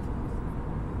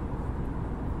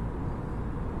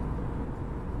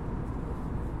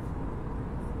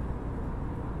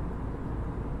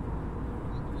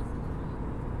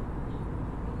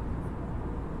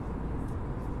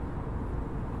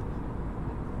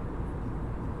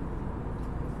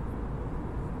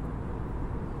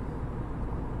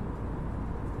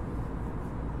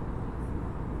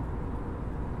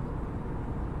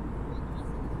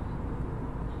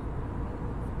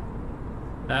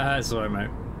 That's alright, mate.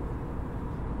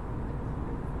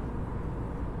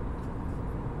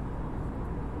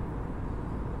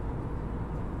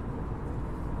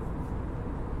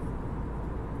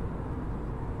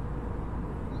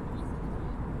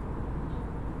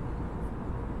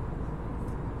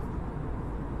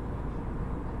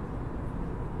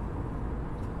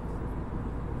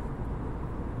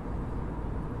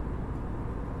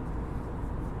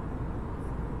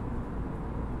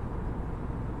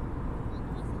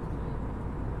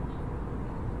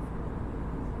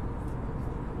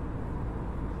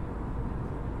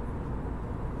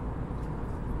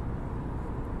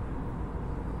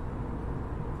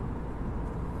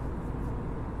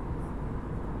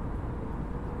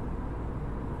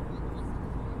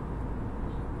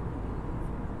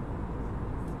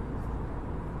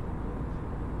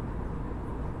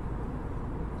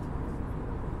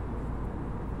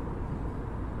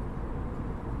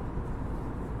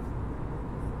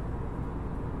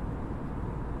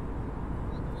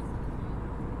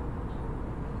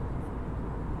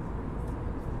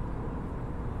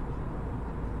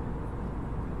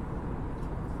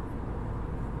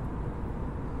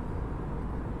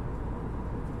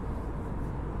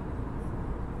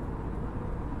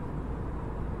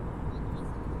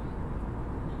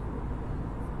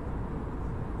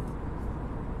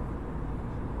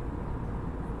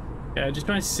 Yeah, just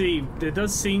trying to see. There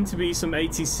does seem to be some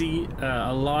ATC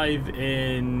alive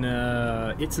in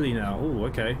Italy now. Oh,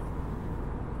 okay.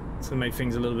 It's gonna make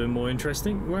things a little bit more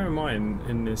interesting. Where am I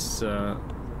in this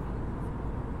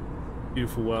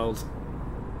beautiful world?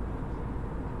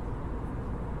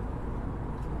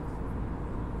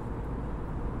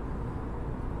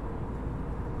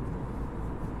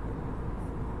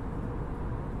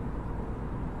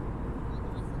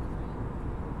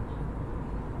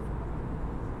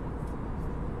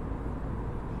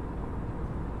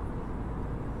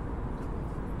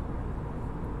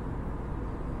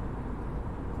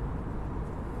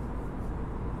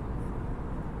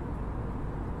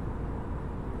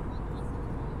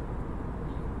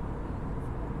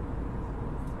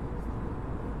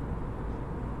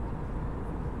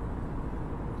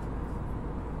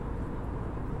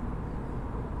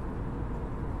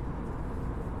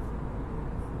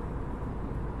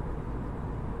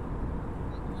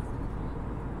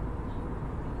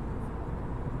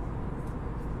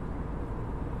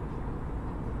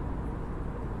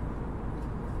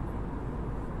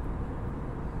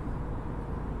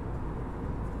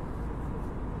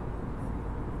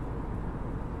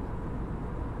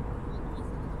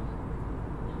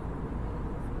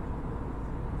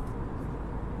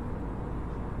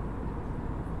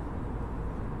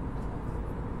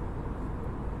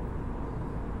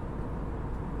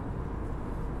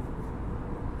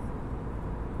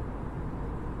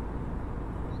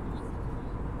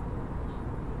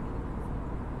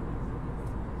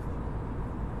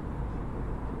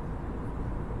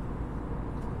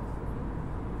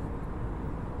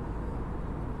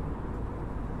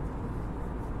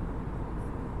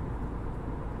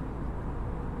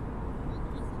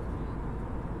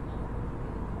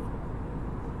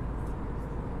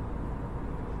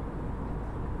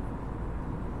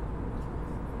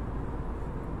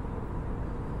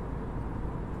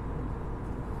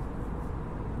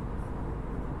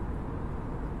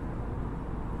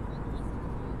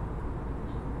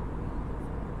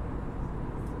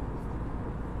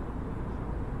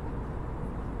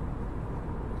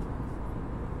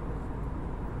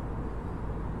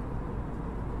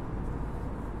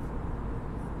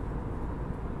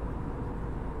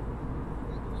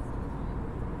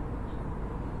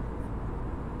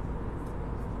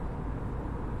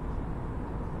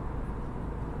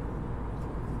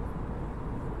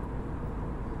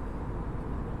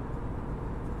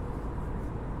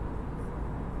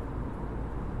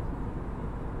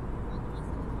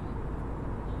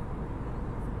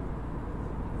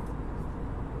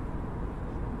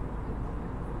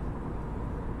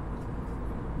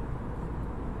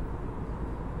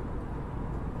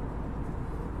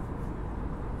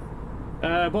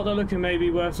 What they're looking maybe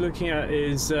worth looking at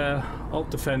is Alt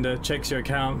Defender checks your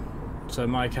account. So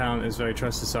my account is very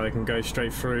trusted, so I can go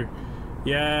straight through.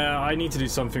 Yeah, I need to do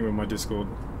something with my Discord.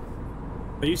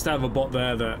 I used to have a bot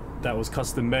there that was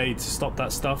custom made to stop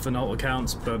that stuff in alt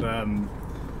accounts, but I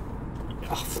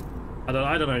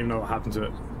don't even know what happened to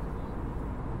it.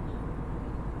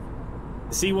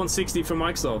 The C160 from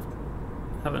Microsoft.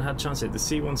 Haven't had a chance yet. The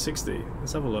C160.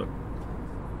 Let's have a look.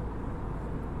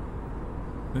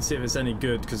 Let's see if it's any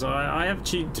good, because I have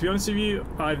to be honest with you,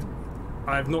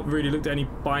 I've not really looked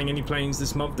at buying any planes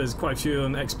this month. There's quite a few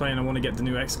on X-Plane. I want to get the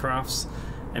new X-Crafts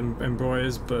and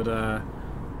embroiders, but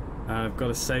I've got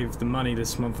to save the money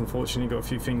this month, unfortunately. Got a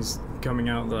few things coming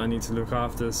out that I need to look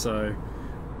after, so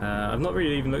I've not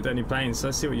really even looked at any planes, so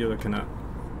let's see what you're looking at.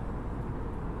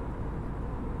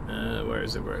 Where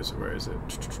is it? Where is it? Where is it?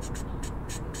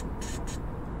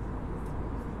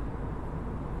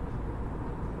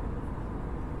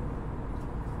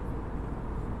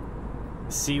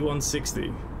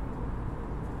 C160.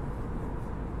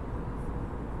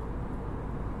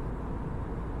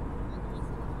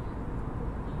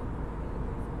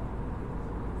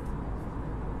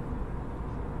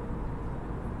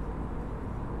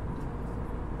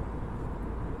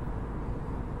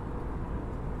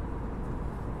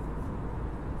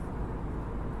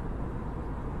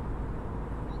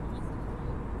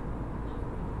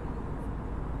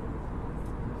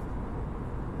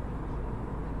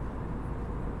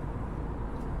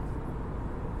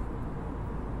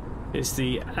 It's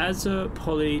the Azure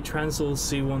Poly Transall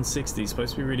C160.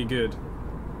 Supposed to be really good.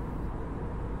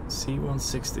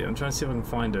 C160. I'm trying to see if I can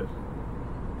find it.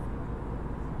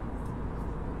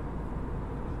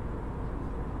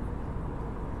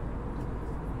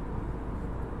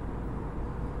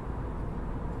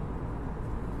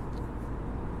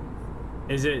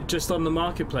 Is it just on the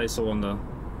marketplace, I wonder?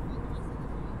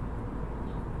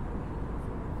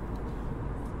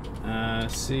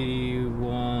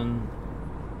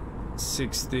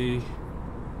 C160.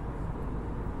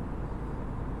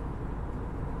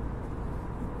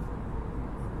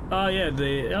 Oh yeah,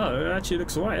 it actually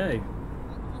looks alright, eh?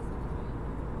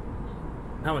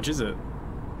 How much is it?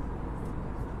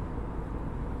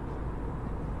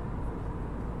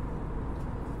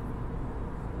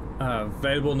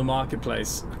 Available in the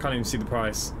marketplace. I can't even see the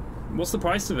price. What's the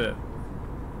price of it?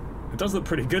 It does look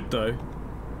pretty good though.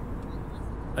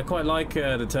 I quite like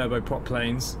the turboprop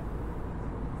planes.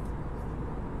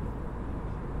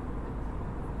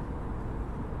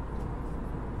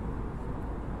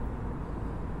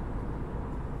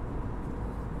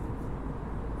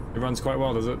 It runs quite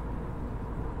well, does it?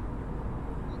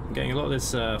 I'm getting a lot of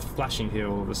this flashing here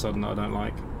all of a sudden that I don't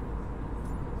like.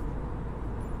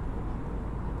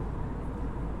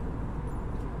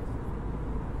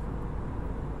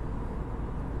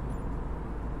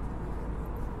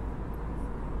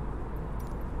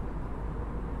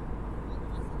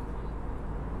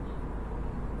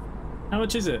 How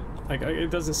much is it?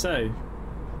 It doesn't say.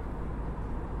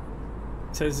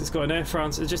 It says it's got an Air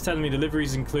France. It's just telling me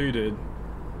deliveries included.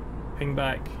 Ping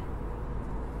back.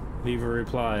 Leave a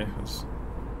reply.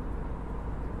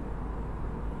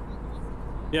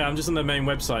 Yeah, I'm just on the main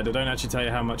website. They don't actually tell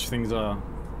you how much things are.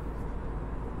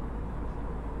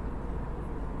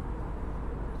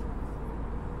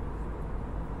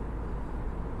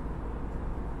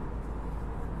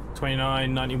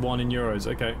 $29.91 in euros.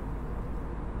 Okay.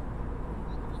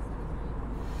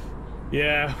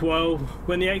 Yeah, well,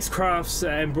 when the X-Crafts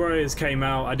embroiders came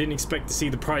out, I didn't expect to see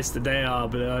the price that they are,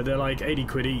 but they're like 80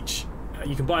 quid each.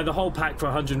 You can buy the whole pack for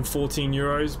 114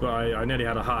 euros, but I nearly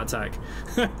had a heart attack.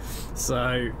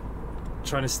 So,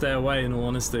 trying to stay away in all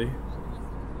honesty.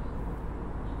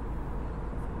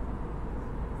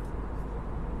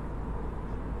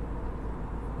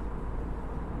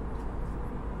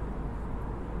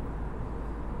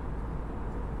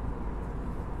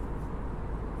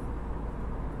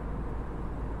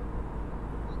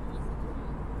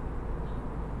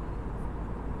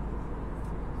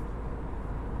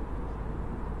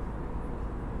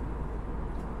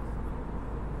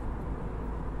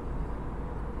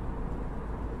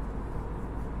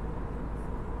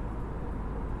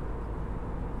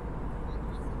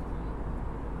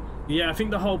 Yeah, I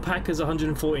think the whole pack is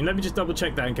 114. Let me just double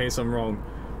check that in case I'm wrong.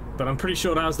 But I'm pretty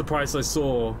sure that was the price I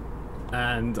saw.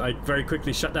 And I very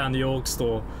quickly shut down the org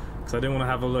store because I didn't want to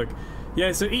have a look.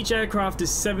 Yeah, so each aircraft is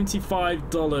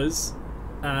 $75.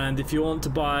 And if you want to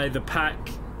buy the pack...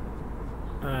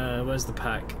 where's the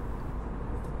pack?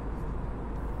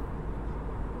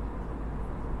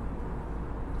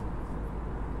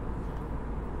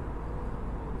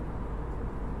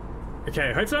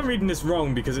 Okay, hopefully I'm reading this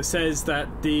wrong because it says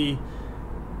that the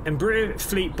Embraer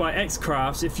fleet by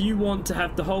X-Crafts. If you want to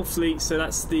have the whole fleet, so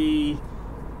that's the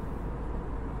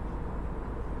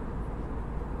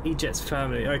E-Jets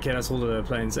family. Okay, that's all of their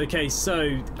planes. Okay,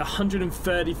 so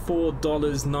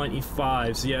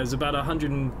 $134.95. So yeah, it's about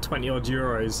 120 odd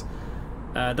euros.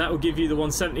 That will give you the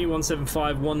 170,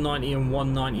 175, 190, and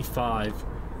 195.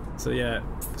 So yeah,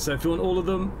 so if you want all of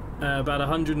them, about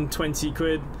 120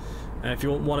 quid. If you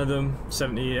want one of them,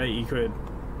 70, 80 quid.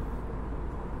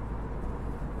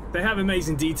 They have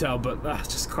amazing detail, but I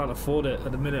just can't afford it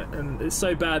at the minute, and it's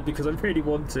so bad because I really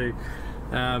want to.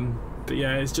 But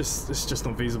yeah, it's just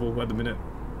not feasible at the minute.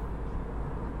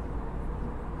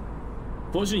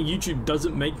 Fortunately, YouTube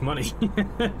doesn't make money.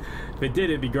 If it did,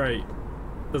 it'd be great.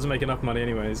 Doesn't make enough money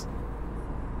anyways.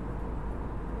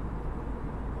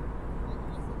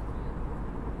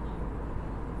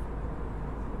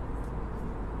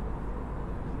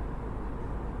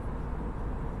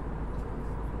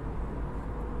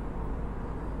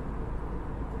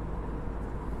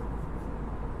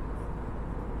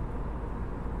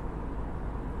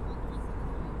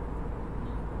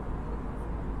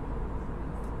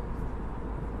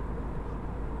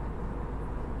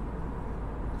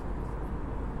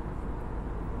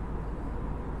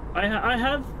 I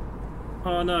have.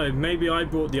 Oh no, maybe I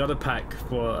bought the other pack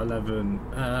for 11.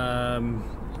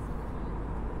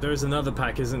 There is another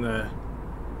pack, isn't there?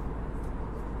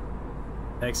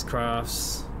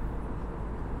 X-Crafts.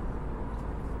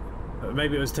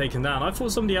 Maybe it was taken down. I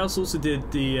thought somebody else also did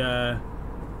the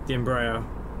Embraer.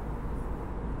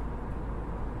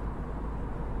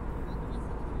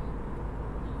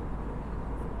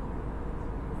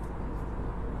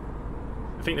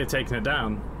 I think they've taken it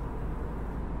down.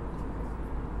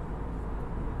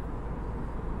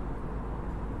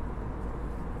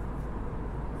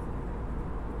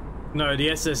 No, the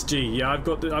SSG. Yeah, I've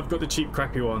got the cheap,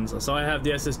 crappy ones. So I have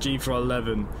the SSG for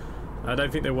 11. I don't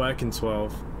think they work in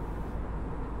 12.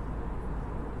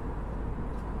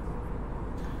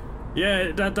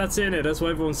 Yeah, that's in it. That's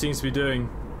what everyone seems to be doing.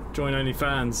 Join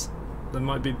OnlyFans. That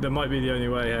might be the only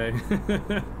way.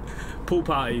 Hey, pool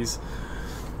parties.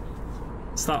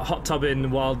 Start hot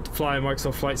tubbing while flying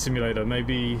Microsoft Flight Simulator.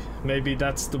 Maybe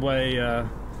that's the way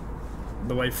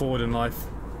forward in life.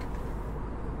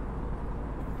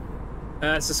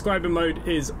 Subscriber mode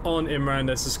is on, Imran.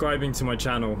 They're subscribing to my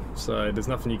channel, so there's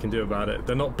nothing you can do about it.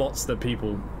 They're not bots, they're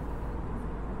people.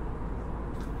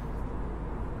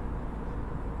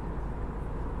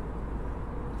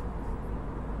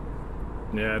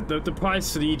 Yeah, the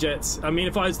price for the E-Jets, I mean,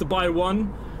 if I was to buy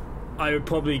one, I would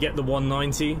probably get the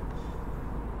 190.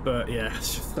 But yeah,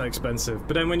 it's just so expensive.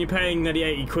 But then when you're paying nearly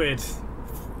 80 quid,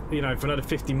 you know, for another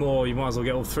 50 more, you might as well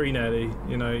get all three nearly,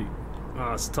 you know.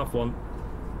 Ah, it's a tough one.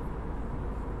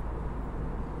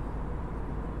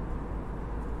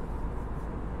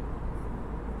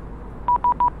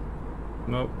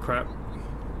 Nope, crap.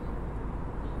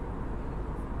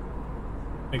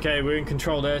 Okay, we're in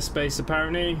controlled airspace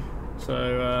apparently,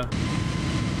 so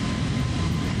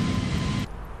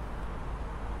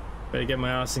better get my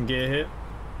ass in gear here.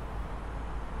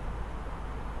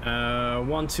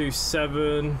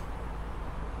 127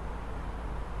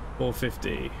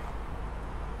 450.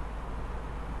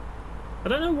 I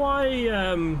don't know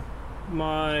why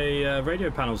my radio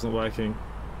panel's not working.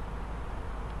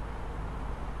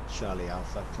 Charlie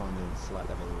Alpha, climbing flight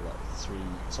level 3,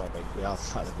 sorry, we are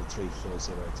flight level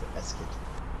 340 to Esquid.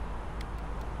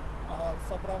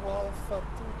 Alpha Bravo Alpha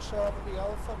 2 Charlie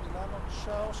Alpha Milano,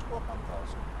 ciao, squawk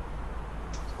 1000.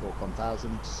 Squawk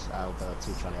 1000, Alpha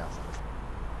 2 Charlie Alpha.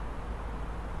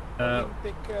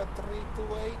 Olympic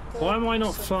 328. Why am I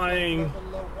not flying?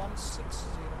 Level 160.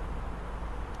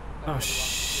 Oh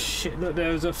shit, look,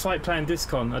 there was a flight plan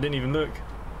discon, I didn't even look.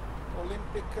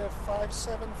 Olympic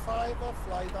 575,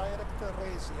 fly direct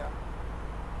Resia.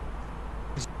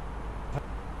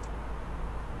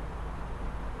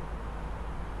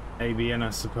 ABN, I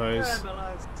suppose.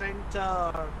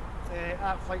 Center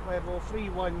at flight level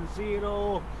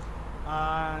 310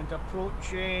 and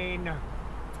approaching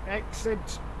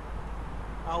exit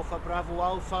Alpha Bravo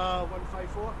Alpha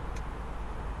 154.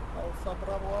 Alpha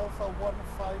Bravo Alpha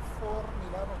 154,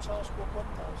 Milano, ciao, squawk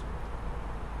 1000.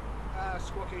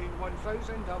 Squawking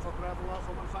 1000, Alpha Bravo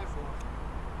Alpha 154.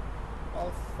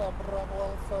 Alpha Bravo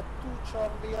Alpha 2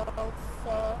 Charlie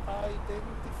Alpha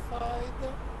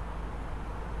identified.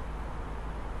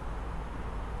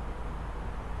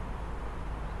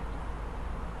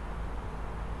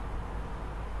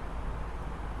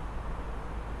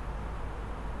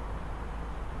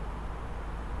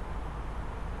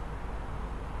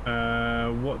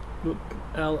 What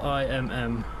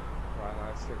LIMM? Right,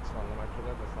 nice. 61 limit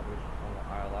Juliet, established on the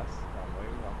ILS, runway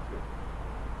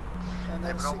 12. And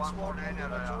then Ebro 61 149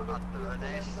 Lima Juliet, at clear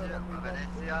to land,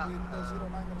 Venezia, runway 12, wind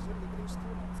 090 degrees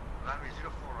 2 knots. runway 04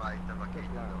 right,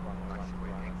 vacated, taxi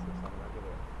waiting.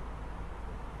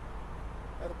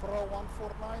 Air Pro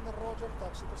 149, Roger,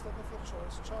 taxi to stand of your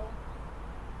choice, ciao.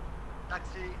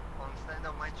 Taxi on stand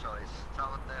of my choice. Ciao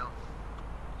Matteo.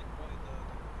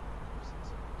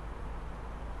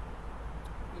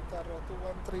 Italia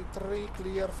 2133,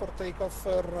 clear for takeoff,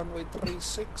 runway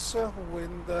 36,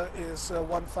 wind is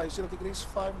 150 degrees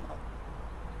 5 knots.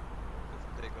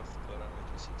 Takeoff runway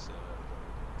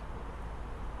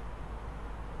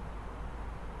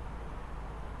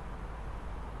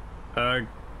 36.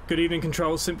 Good evening,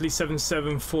 control. Simply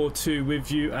 7742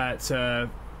 with you at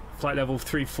flight level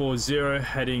 340,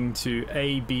 heading to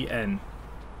ABN.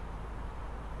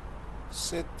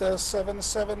 Sit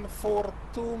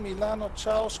 7742 Milano,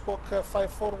 ciao, squawk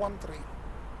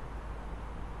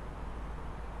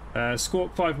 5413.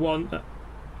 Squawk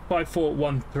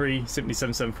 5413, simply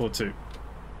 7742.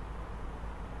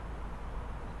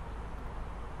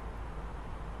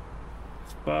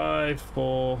 Five,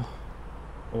 4,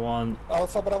 1.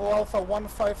 Alpha Bravo Alpha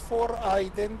 154,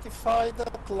 identified,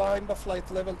 climb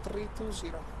flight level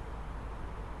 320.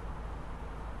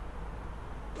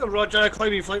 Roger,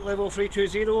 climbing flight level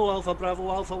 320, Alpha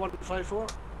Bravo Alpha 154.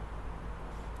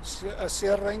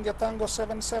 Sierra India Tango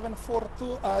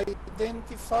 7742,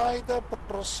 identified,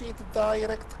 proceed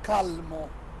direct Calmo.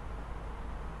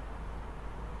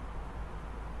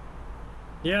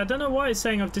 Yeah, I don't know why it's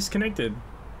saying I've disconnected.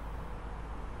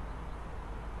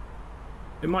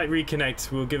 It might reconnect,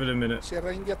 we'll give it a minute.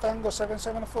 Sierra India Tango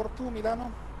 7742,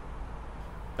 Milano.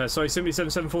 Sorry, simply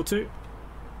 7742.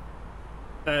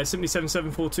 Simply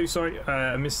 7742, sorry,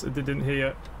 I didn't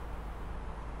hear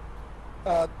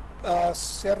you.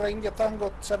 Sierra India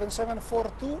Tango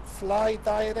 7742, fly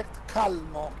direct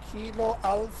Calmo, Kilo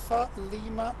Alpha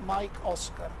Lima Mike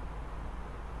Oscar.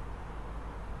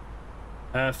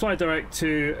 Fly direct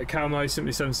to Calmo,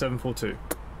 simply 7742.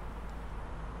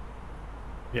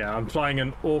 Yeah, I'm flying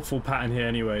an awful pattern here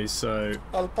anyway, so...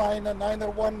 Alpine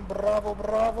 901 Bravo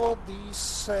Bravo,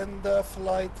 descend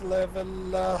flight level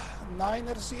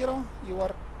 90. You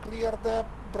are cleared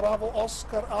Bravo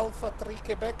Oscar Alpha 3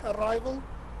 Quebec arrival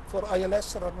for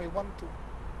ILS runway 12.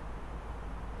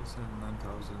 Descend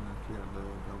 9000 and clear the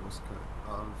Bravo Oscar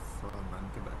Alpha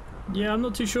 9 Quebec. Yeah, I'm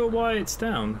not too sure why it's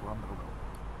down.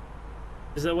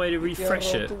 Is there a way to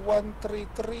refresh it?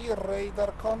 133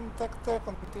 radar contact,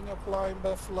 continue climb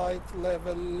flight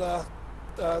level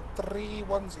 310.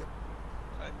 310.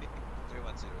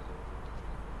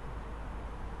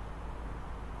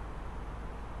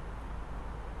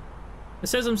 It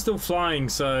says I'm still flying,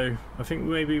 so I think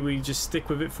maybe we just stick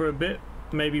with it for a bit.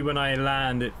 Maybe when I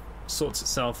land it sorts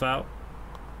itself out.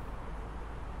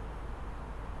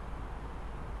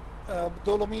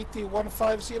 Dolomiti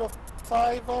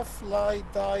 1505, fly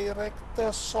direct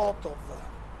Sotov.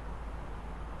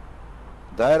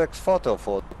 Direct photo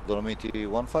for Dolomiti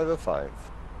 1505.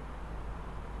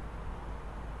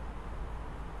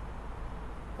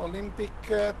 Olympic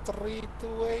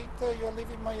 328, you are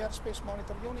leaving my airspace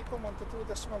monitor Unicom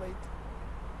 122.8.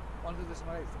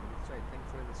 122.8, straight,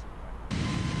 thanks for this.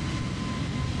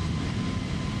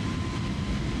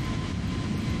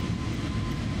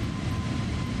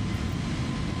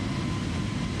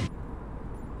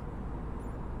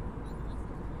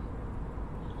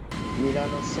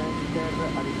 Milano Center,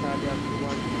 Alitalia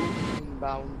 212,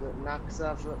 inbound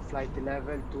Naxav, flight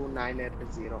level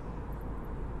 290.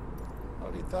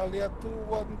 Alitalia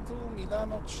 212,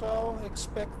 Milano, ciao,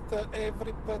 expect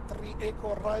every 3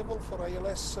 Echo arrival for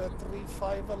ILS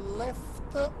 35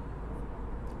 left,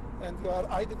 and you are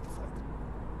identified.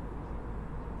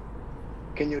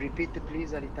 Can you repeat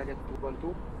please, Alitalia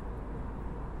 212?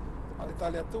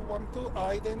 Alitalia 212,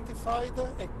 identified,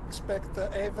 expect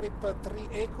every 3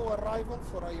 Echo arrival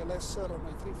for ILS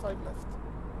runway 35 left.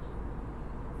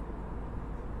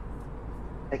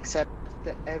 Accept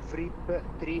every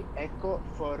 3 Echo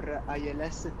for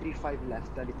ILS 35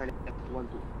 left, Alitalia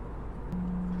 212.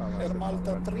 Air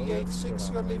Malta 386,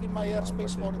 you are leaving my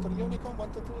airspace monitor Unicom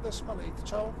 122.8,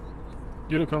 ciao.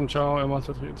 Unicom, ciao, Air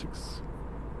Malta 386.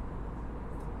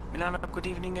 Milano, good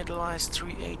evening, Airlines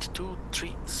 382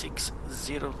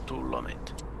 3602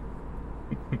 Lomit.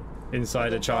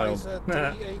 Inside a child.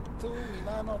 382,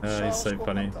 Milano, ciao, he's so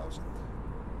funny. 1000.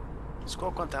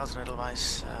 Squawk 1000,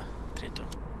 Airlines 32.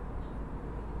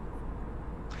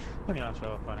 Milano,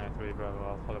 ciao, Alpine 83 Bravo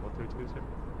Alpha level 320.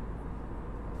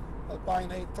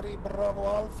 Alpine 83 Bravo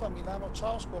Alpha, Milano,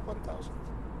 ciao, squawk 1000.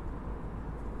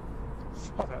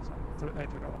 4000,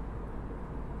 83 Bravo.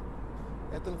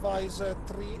 Edelweiss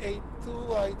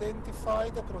 382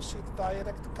 identified, proceed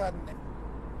direct Cannes.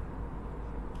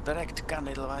 Direct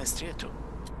Cannes Edelweiss 382.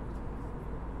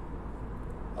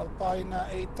 Alpine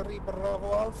A3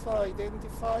 Bravo Alpha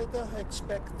identified,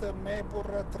 expect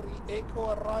Mebur 3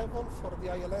 Echo arrival for the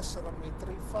ILS runway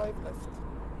 35 left.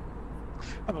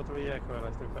 About 3 Echo,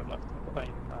 LS 35 left.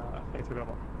 Plane A3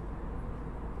 Bravo.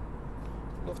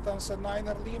 Lufthansa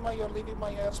 9er Lima, you're leaving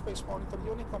my airspace monitor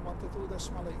Unicom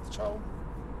 122.8. Ciao.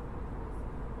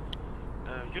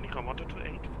 Unicom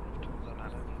 128 for Lufthansa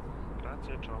 9er.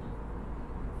 Grazie, ciao.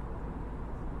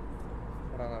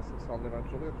 Rana 6 Lima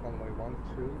Juliet, runway 12,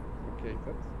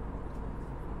 located.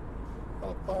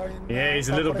 Alpine, yeah, he's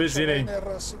a little busy, isn't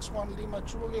he? 61 Lima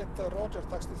Juliet, Roger,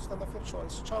 taxi to stand of your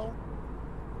choice. Ciao.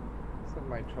 Still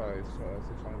my choice,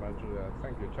 6 Lima Juliet.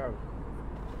 Thank you, ciao.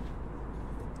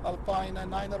 Alpine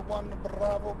 9er 1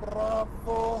 Bravo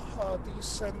Bravo,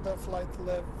 descend flight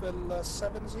level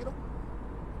 70.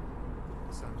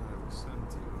 Descend level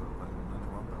 70, Alpine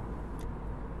 91 Bravo.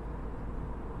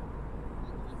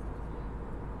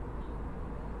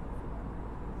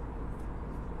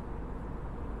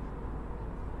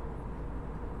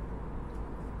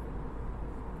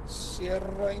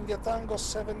 Sierra India Tango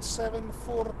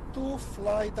 7742,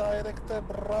 fly direct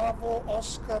Bravo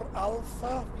Oscar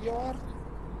Alpha, VOR.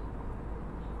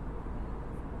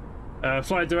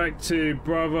 Flight direct to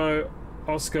Bravo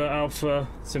Oscar Alpha,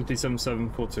 simply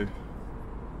 7742.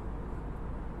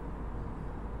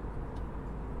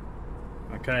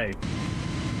 Okay.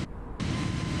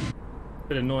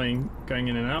 Bit annoying going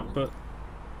in and out, but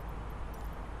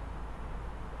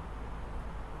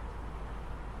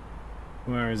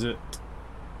where is it?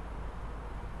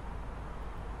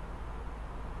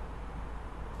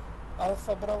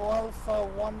 Alpha Bravo Alpha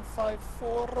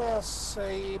 154,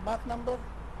 say Mach number.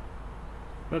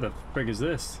 What the frig is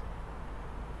this?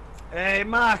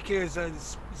 Mach is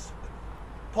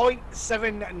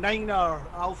 0.79er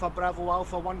Alpha Bravo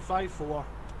Alpha 154.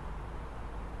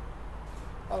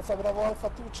 Alpha Bravo Alpha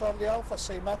 2 Charlie Alpha,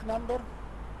 say Mach number.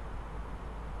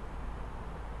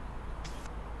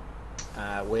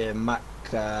 We're Mach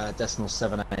decimal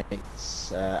 78,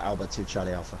 Alba 2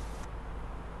 Charlie Alpha.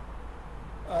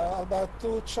 Alba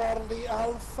 2 Charlie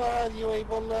Alpha, you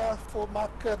able for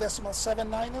Mach decimal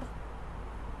 79er?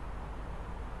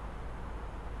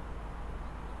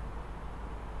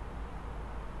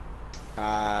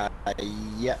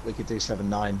 Yeah, we could do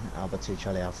 79, Alba 2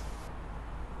 Charlie Alpha.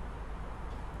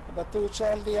 Alba 2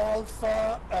 Charlie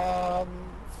Alpha,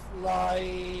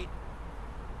 fly,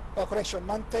 correction,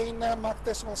 maintain Mach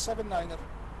decimal 79er.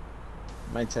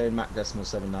 Maintain Mach decimal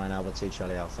 79, Alba 2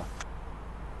 Charlie Alpha.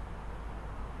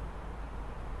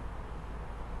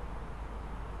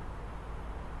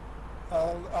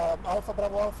 Alpha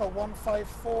Bravo Alpha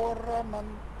 154,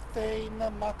 maintain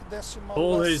Mach decimal.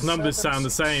 All his numbers sound the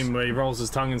same where he rolls his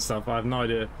tongue and stuff. I have no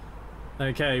idea.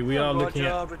 Okay, we are looking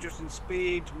at reducing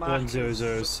speed, Mach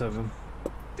 1007.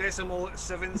 decimal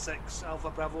 76, Alpha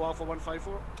Bravo Alpha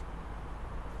 154.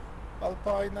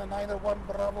 Alpine 901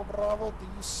 Bravo Bravo,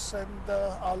 descend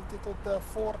altitude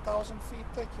 4,000 feet,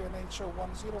 QNH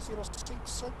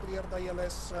 1006, cleared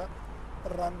ILS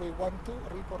runway 12,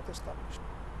 report established.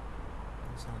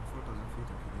 Descend 4,000 feet,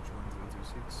 QNH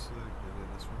 1006, cleared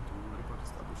ILS 12, report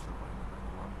established, Alpine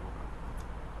 901 Bravo.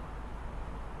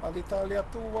 Alitalia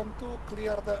 212,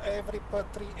 cleared every 3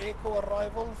 Echo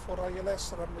arrival for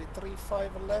ILS runway 35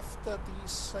 left,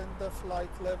 descend flight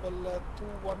level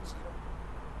 210.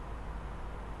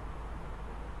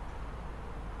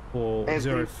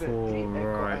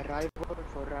 404 right. Arrival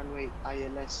for runway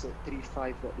ILS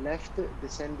 35 left,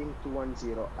 descending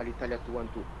 210, Alitalia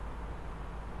 212.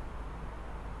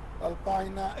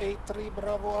 Alpine A3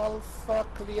 Bravo Alpha,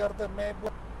 cleared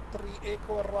Mebur 3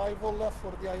 Echo arrival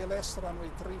for the ILS runway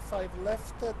 35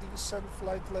 left, descend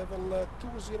flight level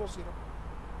 200.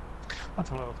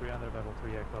 Until level 300, level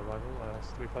 3 Echo arrival,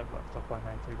 35 left, up line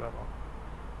 93 Bravo.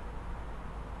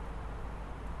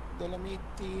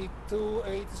 Dolomiti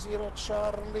 280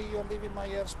 Charlie, you're leaving my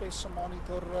airspace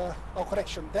monitor, oh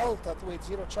correction, Delta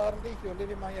 280 Charlie, you're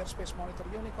leaving my airspace monitor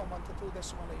Unicom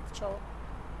 122.8, ciao.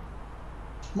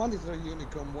 Monitor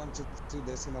Unicom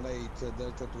 122.8,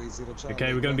 Delta 280 Charlie.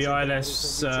 Okay, we're going to be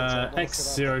ILS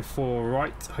X04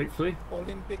 right, hopefully.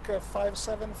 Olympic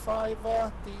 575,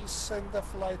 descend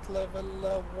flight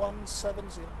level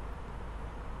 170.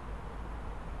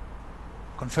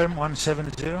 Confirm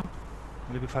 170.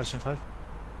 Olympic 575.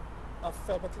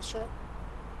 Affirmative, sir.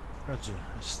 Roger.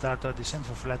 Start our descent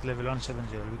for flight level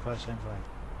 170, Olympic 575.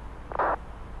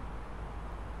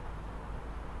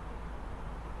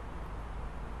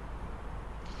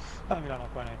 Milano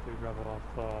 183 Bravo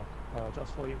Alpha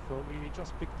just for info, we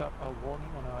just picked up a warning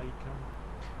on our econ.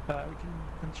 We can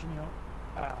continue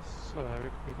as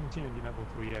we continue in level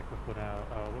 3 echo for now.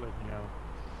 We'll let you know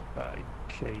in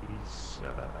case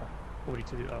we need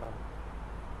to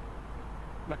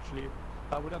actually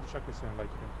we'll have to check this in later.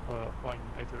 Fine,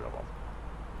 A3 Bravo.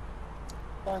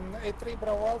 On A3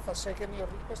 Bravo Alpha, second your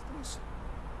request, please.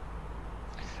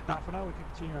 For now, we can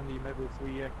continue on the level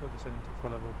 3 echo descending to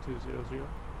level 200.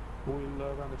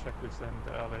 We'll run the checklist and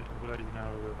we'll let you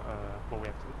know what we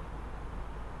have to do.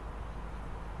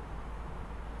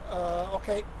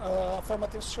 Okay,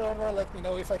 affirmative, sir. Let me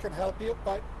know if I can help you.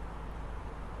 Bye.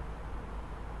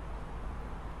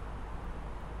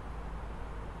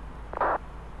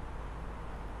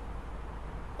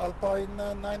 Alpine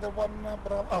 91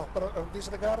 Bravo. Oh,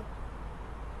 disregard.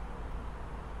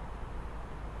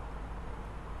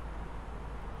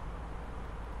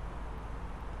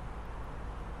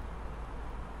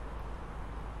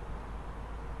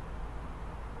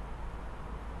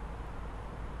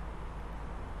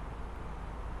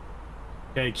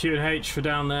 Okay, Q and H for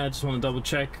down there, just want to double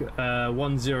check.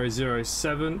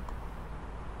 1007.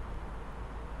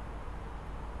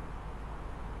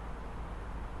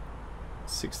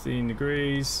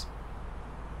 $16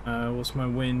 what's my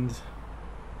wind?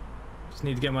 Just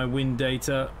need to get my wind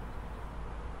data.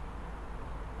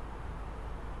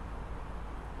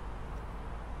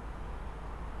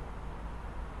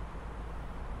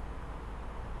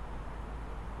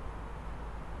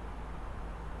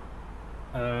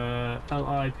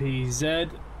 LIPZ.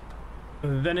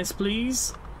 Venice,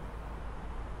 please.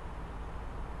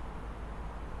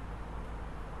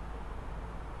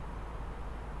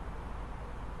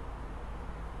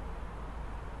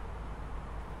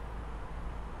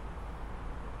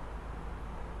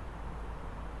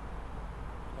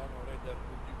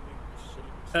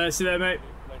 See there, mate.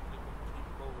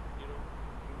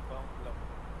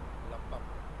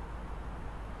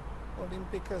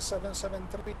 Olympic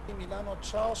 773 Milano,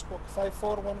 ciao, squawk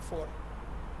 5414.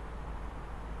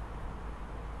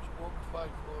 Squawk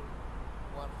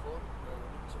 5414,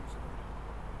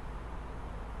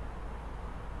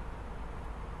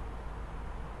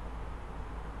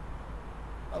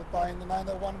 Alpine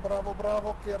 901 Bravo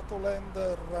Bravo, clear to land,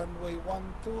 runway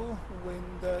 12,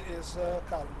 wind is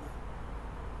calm.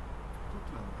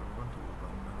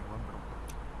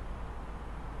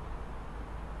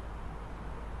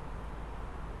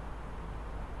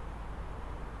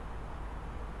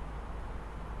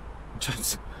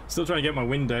 Still trying to get my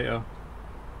wind data.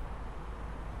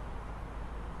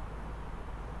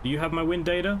 Do you have my wind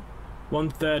data?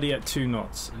 130 at 2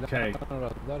 knots. Okay.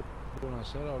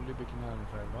 Buonasera, Olympic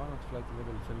 951 at flight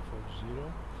level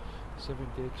 340,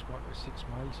 76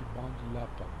 miles inbound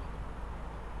LAPAM.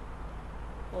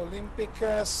 Olympic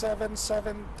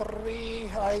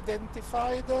 773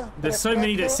 identified. There's so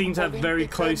many that seem to have very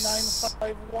close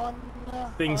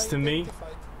things to me. Olympic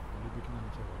 951.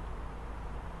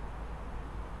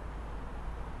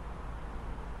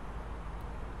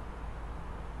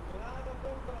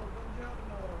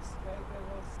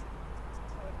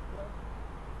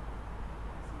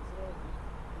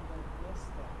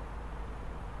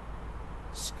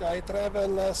 Sky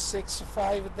Travel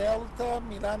 65 Delta,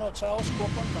 Milano, ciao, squawk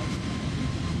 1000.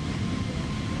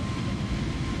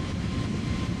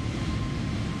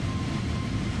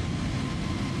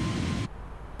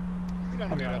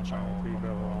 Milano, ciao,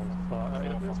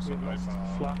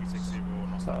 flat.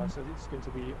 So this is going to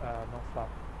be not flat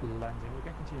landing. We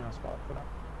can continue on spot for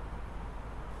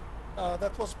now.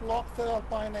 That was blocked,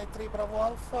 Alpine A3 Bravo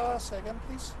Alpha, second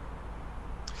please.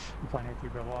 Alpine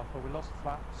A3 Bravo Alpha, we lost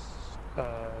flaps.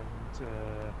 And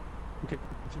we can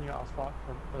continue our flight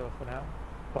for now,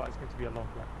 but it's going to be a long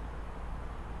flight.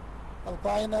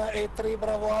 Alpine A3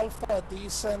 Bravo Alpha,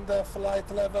 descend flight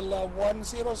level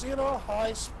 100,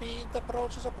 high speed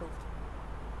approach is approved.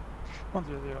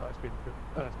 100, high speed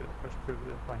approach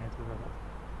approved, Alpine A3 Bravo Alpha.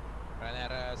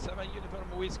 Ryanair 7 Uniform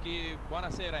Whiskey,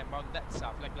 buonasera, inbound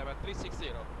Netza, flight level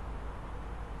 360.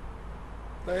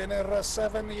 Ryanair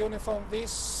 7 Uniform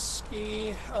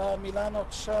Whiskey, Milano,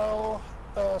 ciao,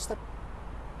 step.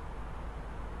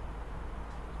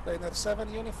 Ryanair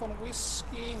 7 Uniform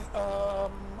Whiskey,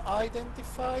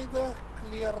 identified,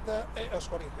 cleared,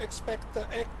 expect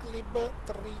ECLIB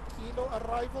 3 kilo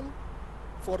arrival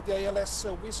for the ILS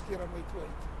Whiskey runway 28.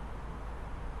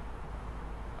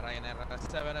 Ryanair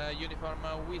 7 Uniform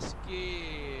Whiskey,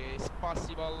 is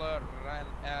possible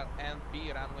Ryanair NB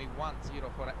runway 10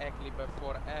 for ECLIB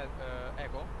for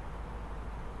Echo.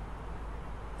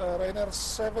 Ryanair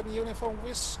 7 Uniform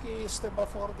Whiskey, standby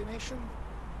for ordination.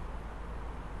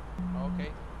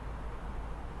 Okay.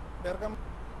 Bergamo.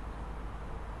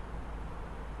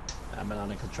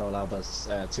 Milan in control, Alba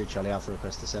 2 Charlie Alpha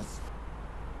request descent.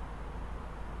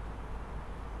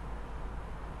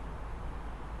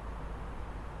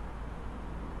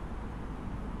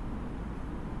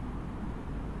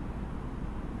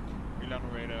 Milan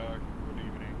radar, good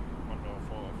evening. Condor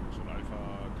 4 Foxtrot Alpha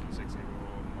 360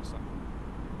 Mostar.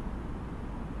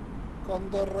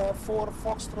 Condor 4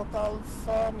 Foxtrot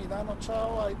Alpha, Milano,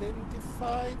 ciao,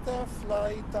 identified,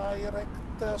 fly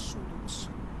direct Sulux.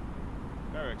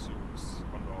 Direct Sulux,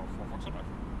 Condor 4 Foxtrot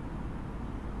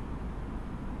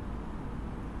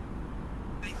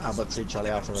Alpha. Alba 2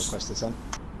 Charlie Alpha request descent.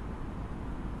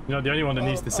 You're not the only one that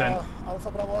needs descent. Alpha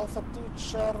Bravo Alpha 2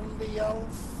 Charlie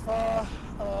Alpha,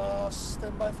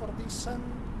 stand by for descent.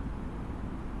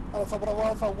 Alpha Bravo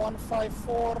Alpha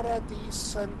 154,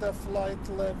 descend flight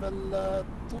level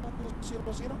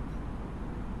 200.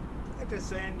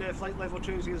 Descend flight level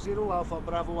 200, Alpha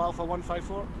Bravo Alpha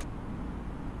 154.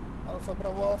 Alpha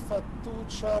Bravo Alpha 2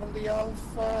 Charlie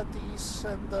Alpha,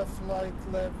 descend flight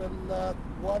level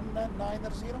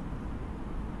 190.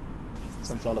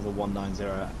 Descend flight level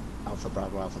 190, Alpha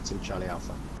Bravo Alpha 2 Charlie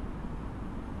Alpha.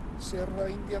 Sierra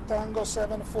India Tango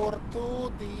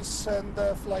 742, descend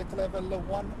flight level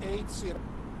 180.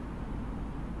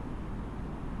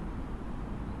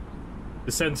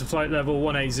 Descend to flight level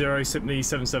 180, simply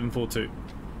 7742.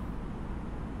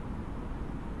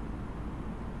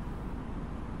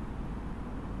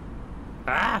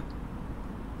 Ah!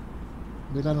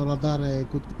 Milano radar,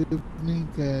 good evening.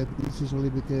 This is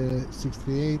Olympic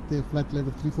 638, flight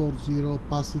level 340,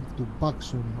 passing to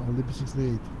Paxson, Olympic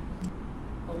 638.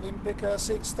 Olympic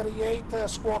 638,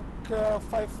 squawk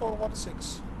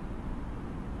 5416.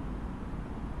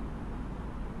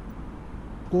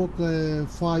 Squawk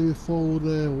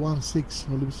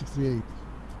 5416, Olympic 638.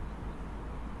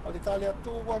 Alitalia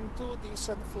 212,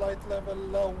 descent flight level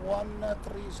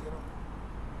 130.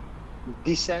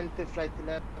 Descent flight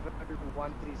level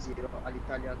 130,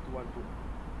 Alitalia 212.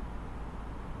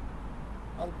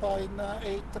 Alpine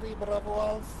 83 Bravo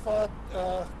Alpha,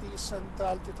 descent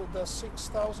altitude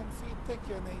 6,000 feet,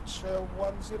 QNH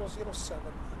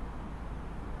 1007.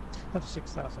 That's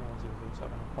 6,107,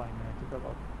 Alpine 83 Bravo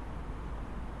Alpha.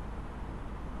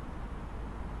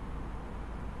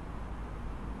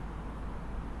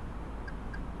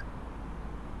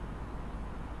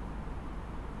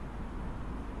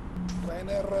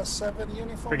 Ryanair 7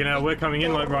 uniform. Freaking hell, we're coming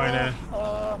in like Ryanair.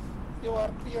 You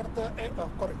are cleared,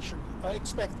 correction. I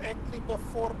expect Eclipse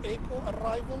 4 Echo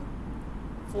arrival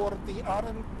for the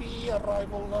RNP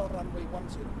arrival runway 10.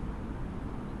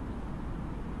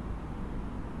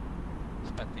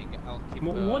 Expecting, I'll keep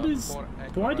What is...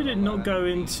 Why did it not go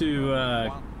into...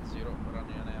 10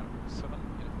 Ryanair 7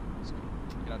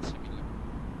 Grazie mille.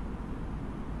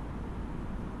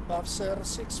 Officer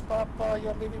 6 Papa,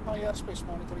 you're leaving my airspace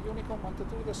monitor. Unicom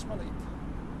 122.8.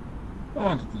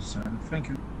 127, thank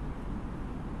you.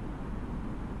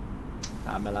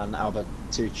 Milan Alba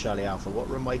 2 Charlie Alpha. What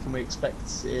runway can we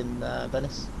expect in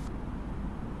Venice?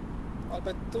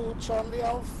 Alba 2 Charlie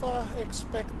Alpha,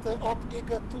 expect OpGig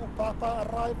 2 Papa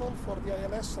arrival for the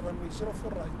ILS runway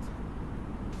 04 right.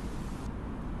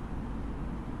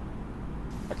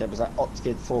 Okay, was that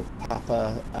OpGig 4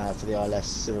 Papa for the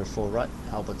ILS 04 right?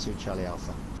 Alba 2 Charlie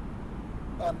Alpha.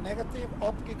 Negative,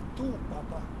 OpGig 2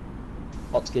 Papa.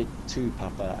 OpGig 2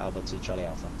 Papa, Alba 2 Charlie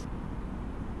Alpha.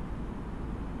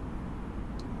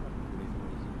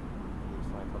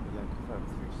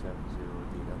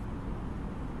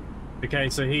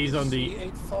 Okay, so he's on the...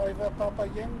 85 Papa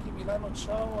Yankee, Milano,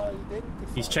 ciao,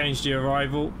 identify. He's changed the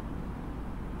arrival.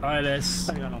 ILS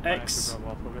X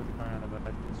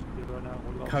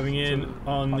coming in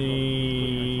on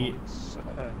the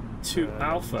 2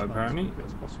 Alpha apparently.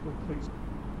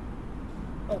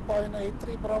 Alpine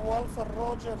 83 Bravo Alpha,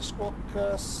 Roger, squawk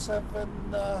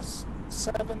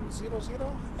 7700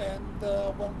 and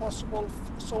one possible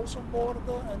souls on board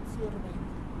and few remain.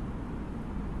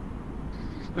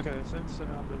 Okay, send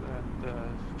 700 and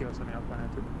give us an Alpine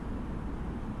 83.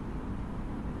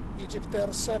 Egypt Air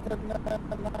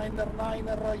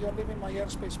 799er, you're leaving my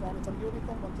airspace monitor.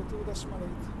 Unicom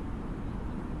 122.8.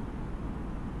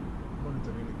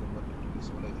 Monitor Unicom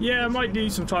 122.8. Yeah, I might do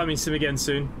some timing sim again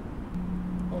soon.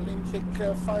 Olympic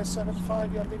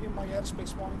 575, you're leaving my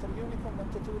airspace monitor. Unicom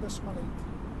 122.8.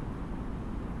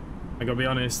 I gotta be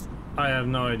honest, I have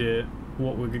no idea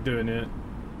what we're doing here.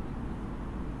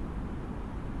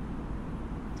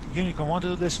 Unicom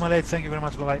 122.8, thank you very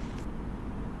much, bye-bye.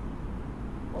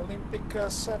 Olympic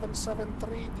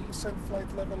 773, descent flight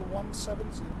level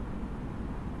 170.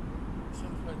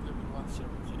 Descent flight level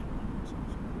 170.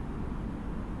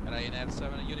 Ryanair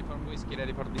 7 uniform whiskey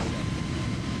ready for descent.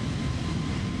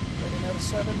 Ryanair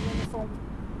 7 Uniform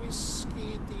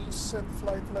Whiskey, descent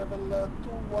flight level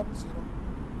 210.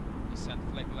 Descent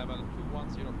flight level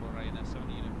 210 for Ryanair 7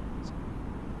 Uniform.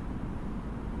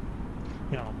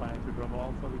 Yeah, on Planet Bravo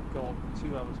Alpha, we've got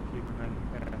 2 hours of fuel remaining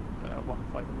and 1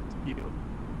 5 minutes of fuel.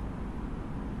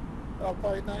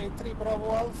 Alpine 83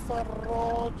 Bravo Alpha,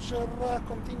 roger,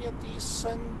 continue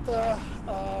descent.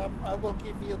 I will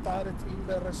give you direct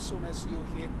fielder as soon as you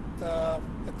hit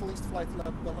at least flight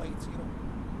level 80.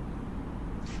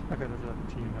 Okay, that's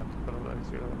 17 at level 80,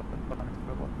 Planet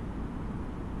Bravo.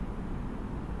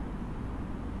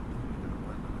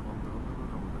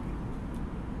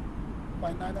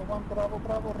 By 901 Bravo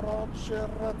Bravo, roger,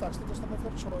 taxi to stand of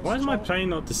your choice. Why is my plane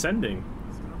not descending?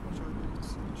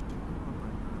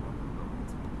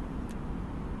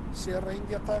 Sierra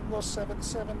India Tango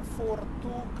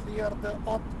 7742, clear the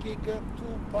hot gig 2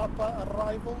 Papa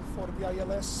arrival for the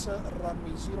ILS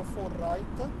runway 04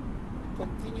 right.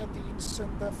 Continue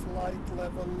descent flight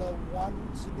level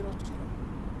 100.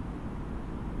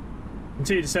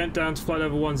 Continue descent down to flight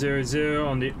level 100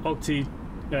 on the Octi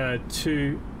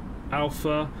 2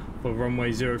 Alpha for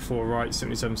runway 04 right,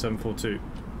 77742.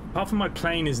 Apart from my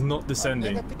plane is not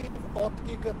descending. Negative hot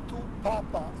gig 2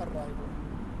 Papa arrival.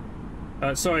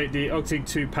 Sorry, the Octig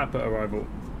 2 Papa arrival.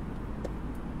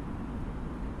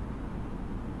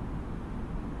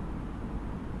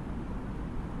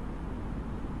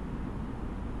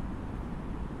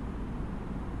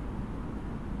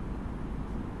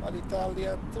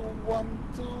 Alitalia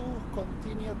 212,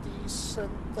 continue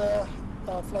descent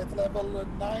flight level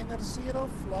 90,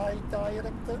 fly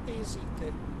direct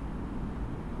AZT.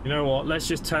 You know what, let's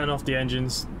just turn off the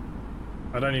engines.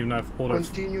 I don't even know if auto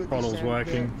throttle's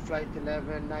working. Flight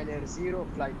 1190,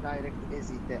 flight direct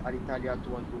exit Alitalia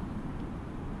 212.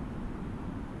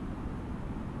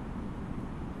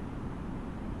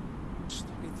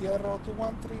 Tierra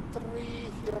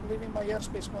 2133, here I'm leaving my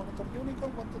airspace monitor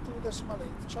Unicorn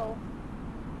 122.8. Ciao.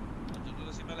 122.8,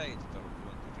 Tierra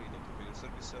 213, thank you for your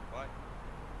service, sir. Bye.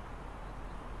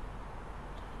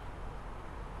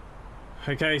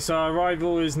 Okay, so our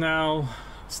arrival is now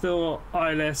still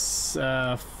ILS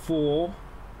 4,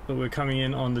 but we're coming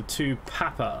in on the 2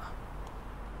 Papa.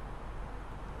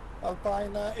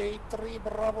 Alpine 83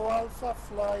 Bravo Alpha,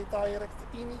 fly direct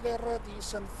Inver,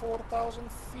 descent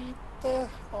 4,000 feet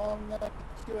on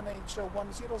QNH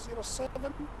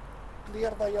 1007.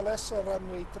 Cleared ILS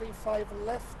runway 35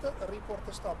 left, report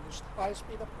established. High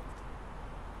speed approved.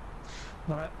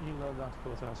 Alright, you load down to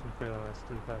 4,000 feet, ILS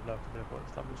 35 left, report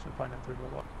established, and find out 3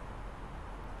 Bravo.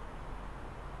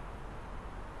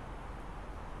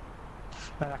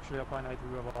 And actually, Alpine 83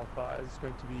 Bravo Alpha is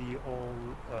going to be all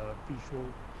visual.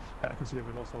 Consider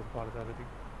we lost all part of everything.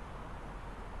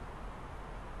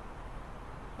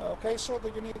 Okay, so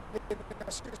do you need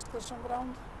assistance on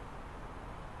ground?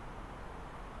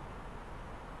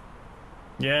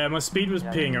 Yeah, my speed was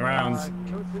peeing around. I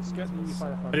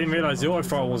didn't realise the auto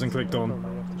throttle wasn't clicked on.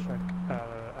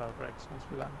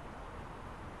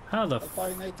 How the f...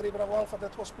 Alpine 83 Bravo Alpha,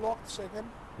 that was blocked, say again.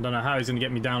 I don't know how he's going to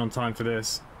get me down on time for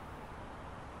this.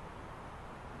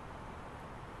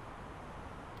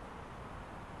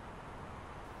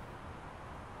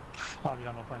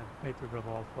 Milano Planet 83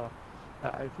 Bravo Alpha.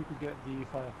 If we could get the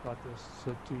firefighters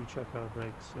to check our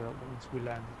brakes once we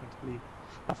land, it's going to be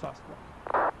a fast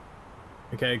one.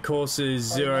 Okay, course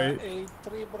is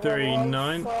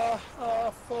 039.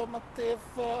 Affirmative.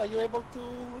 Are you able to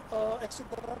exit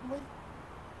the runway?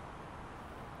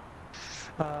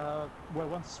 Well,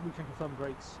 once we can confirm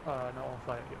brakes, now on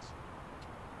fire, yes.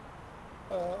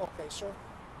 Okay, sir.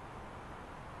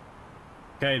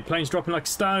 Okay, the plane's dropping like a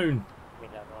stone.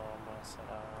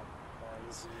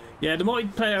 Yeah, the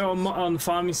multiplayer on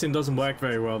Farming Sim doesn't work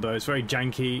very well though. It's very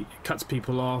janky, it cuts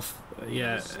people off.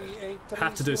 Yeah,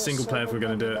 have to do a single player if we're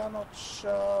going to do it.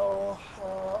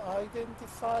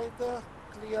 Identified,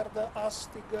 clear the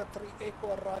Astig 3 Echo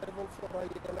arrival for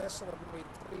ILS runway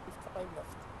 35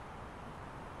 left.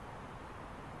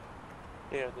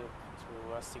 Here the to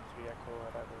Astig 3 Echo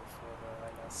arrival for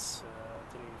ILS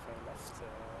 35 left,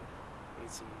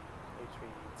 easy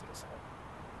A32nx.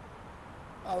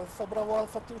 Alpha Bravo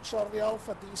Alpha 2 Charlie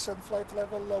Alpha, descent flight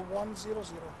level 100.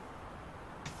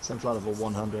 Descent flight level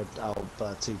 100,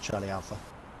 Alpha 2 Charlie Alpha.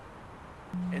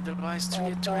 Advise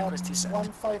 382 request descent.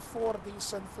 154,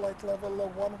 descent flight level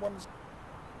 110.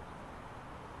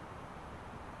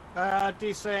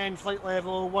 Descent flight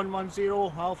level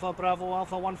 110, Alpha Bravo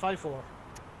Alpha 154.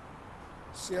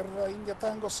 Sierra India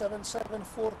Tango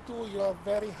 7742, you are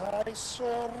very high,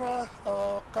 sir.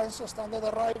 Cancel standard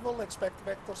arrival, expect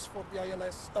vectors for the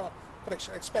ILS,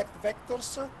 correction, expect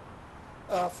vectors.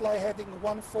 Fly heading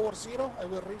 140, I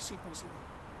will resequence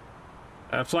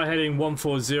you. Fly heading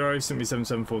 140, simply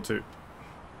 7742.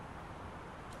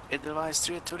 Edelweiss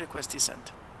 382 request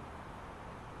descent.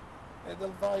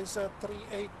 Edelweiss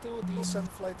 382,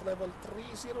 descent flight level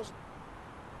 30.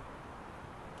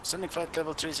 Sending flight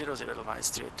level 300, Edelweiss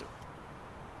 382.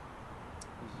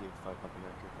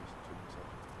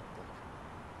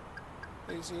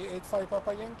 Easy 85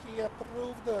 Papa Yankee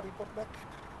approved, report back.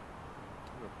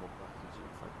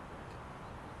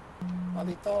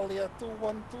 Alitalia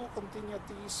 212, continue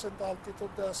descent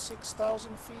altitude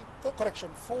 6,000 feet, correction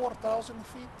 4,000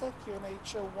 feet,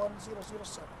 QNH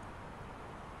 1007.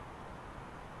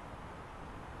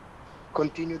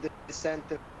 Continue the descent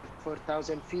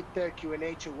 4,000 feet,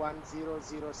 QNH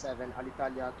 1007,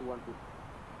 Alitalia 212.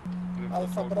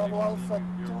 Alpha Bravo Alpha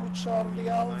 2 Charlie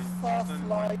Alpha,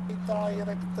 fly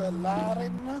direct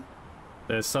Laren.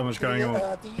 There's so much going on.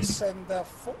 Descend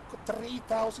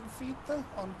 3,000 feet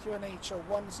on QNH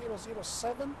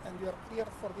 1007, and you are cleared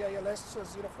for the ILS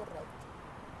 04 right.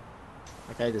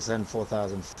 Okay, descend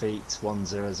 4,000 feet,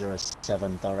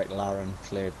 1007, direct Laren,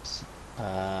 cleared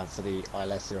for the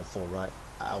ILS 04 right,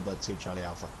 Albert 2 Charlie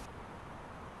Alpha.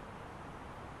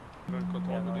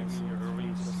 Control, good evening, you're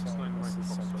rolling 69 Mike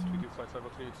Foxtrot, we do flight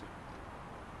level 380.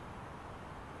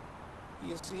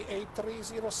 ESG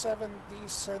 8307,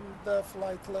 descend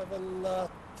flight level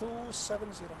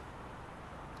 270.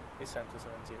 Descent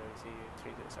 270, easy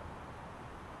 307.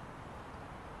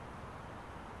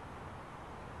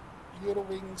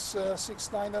 Eurowings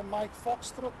 69 Mike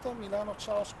Foxtrot, Milano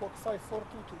Ciao Squawk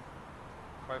 5422.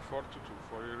 5422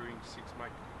 for Eurowing 6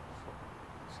 Mike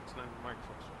 69 Mike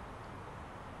Foxtrot.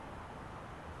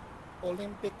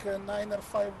 Olympic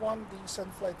 951,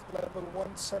 descent flight level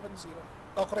 170.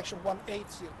 Oh, correction,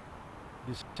 180.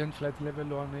 Descent flight level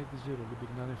 180, Olympic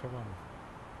 951.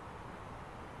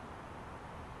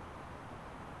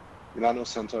 Milano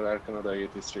Center Air Canada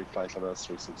 83, flight level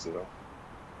 360.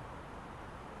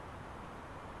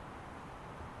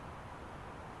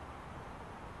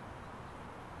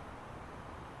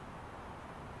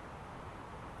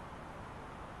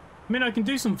 I mean, I can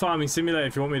do some farming simulator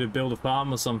if you want me to build a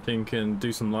farm or something and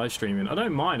do some live streaming. I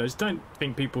don't mind, I just don't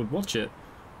think people would watch it.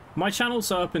 My channel's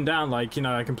so up and down, like, you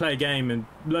know, I can play a game and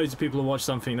loads of people will watch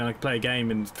something, then I can play a game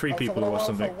and 3 people will watch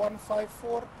something.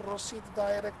 154, proceed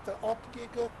direct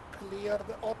OpGig, cleared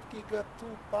OpGig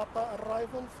to Papa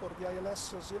arrival for the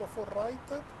ILS 04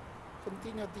 right,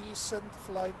 continue descent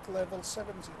flight level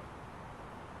 70.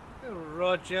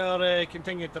 Roger,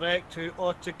 continue direct to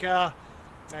Otica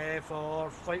for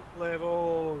flight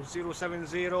level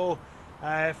 070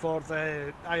 for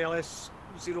the ILS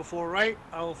 04 right,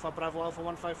 Alpha Bravo Alpha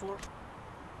 154.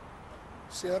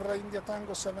 Sierra India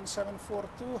Tango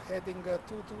 7742, heading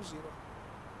 220.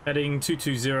 Heading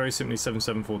 220, simply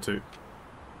 7742.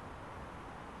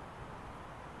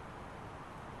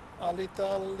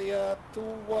 Alitalia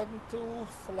 212,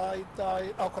 flight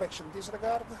oh, correction,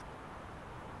 disregard.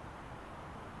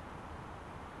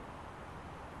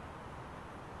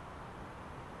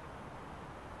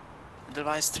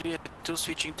 Device 382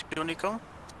 switching to Unicom.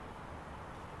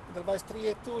 Device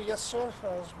 382, yes sir,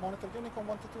 monitor Unicom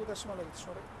 122.8,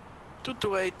 sorry.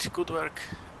 228, good work.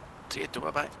 382,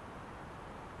 bye bye.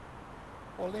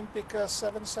 Olympic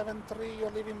 773,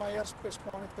 you're leaving my airspace,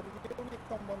 monitor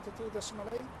Unicom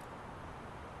 122.8.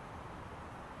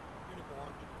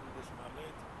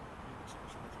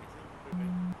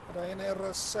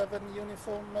 Ryanair 7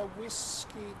 uniform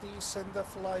whiskey, descend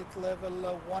flight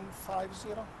level 150.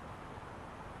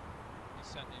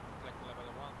 Descending flight level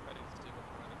 150 for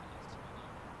enemies.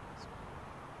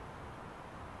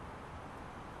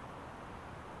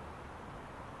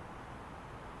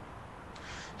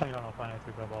 Hang on, Alpine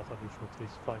 83 Bravo Alpha, be sure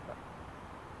to fly back.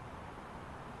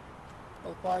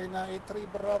 Alpine 83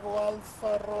 Bravo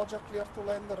Alpha, Roger, clear to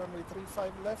land, runway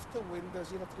 35 left, wind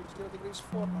 030 degrees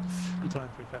 4 knots. Time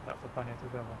to prepare that for Alpine 83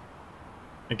 Bravo.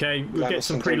 Okay, we'll get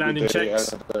some pre-landing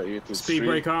checks. Speed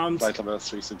brake arms. Flight level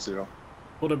 360.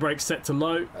 Auto brake set to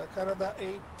low. Canada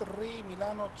 83,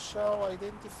 Milano Ciao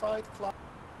identified, climb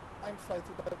flight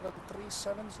level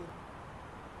 370.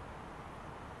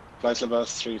 Flight level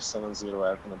 370,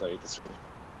 Air Canada 83.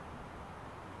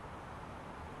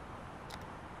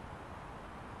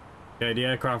 Okay, the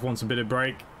aircraft wants a bit of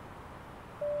brake.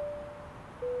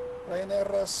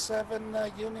 Ryanair 7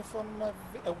 uniform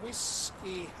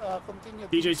whiskey, continue.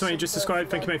 DJ20 just subscribed,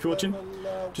 thank you mate for watching.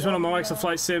 Just went on my Microsoft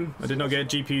Flight Sim. I did not get a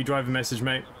GPU driver message,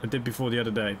 mate. I did before the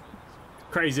other day.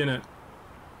 Crazy, innit?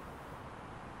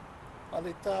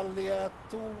 Alitalia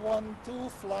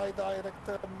 212, fly direct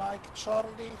Mike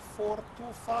Charlie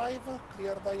 425,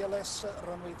 cleared ILS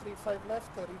runway 35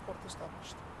 left, report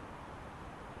established.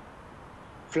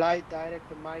 Fly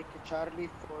direct Mike Charlie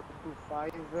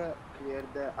 425,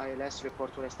 cleared ILS,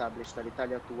 report to established,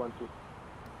 Alitalia 212.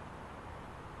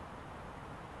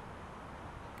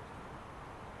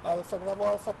 Alpha Bravo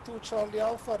Alpha 2 Charlie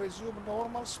Alpha, resume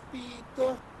normal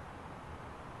speed.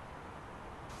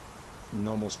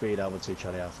 Normal speed, Alpha 2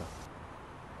 Charlie Alpha.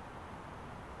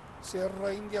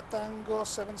 Sierra India Tango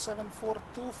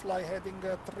 7742, fly heading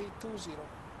 320.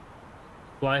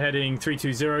 Fly heading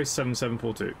 320,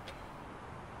 7742.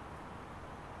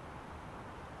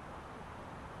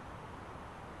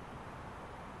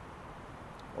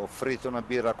 Ho offrito una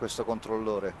birra a questo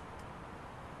controllore.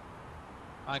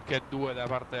 Anche 2 da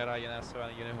parte Ryanair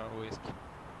 7 Uniform Whiskey.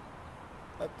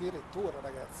 Addirittura,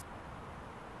 ragazzi.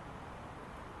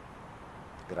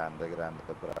 Grande, grande,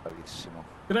 bravissimo.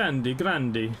 Grandi,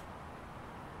 grandi.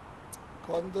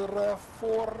 Condor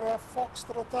 4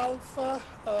 Foxtrot Alpha,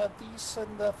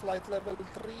 descend flight level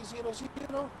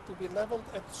 300 to be leveled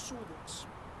at Sudux.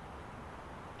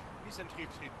 Descend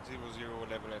 300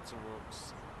 level at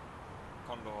Sudux.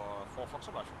 Condor 4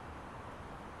 Foxtrot Alpha.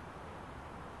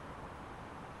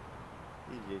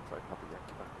 Easy 85 Papa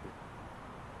Yankee back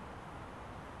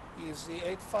here. Easy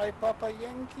 85 Papa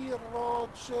Yankee,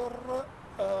 Roger.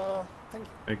 Thank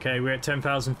you. Okay, we're at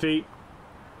 10,000 feet.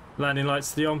 Landing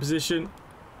lights to the on position.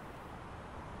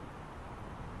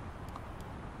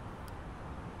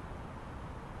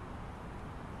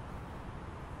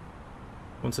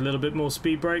 Want a little bit more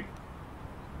speed brake.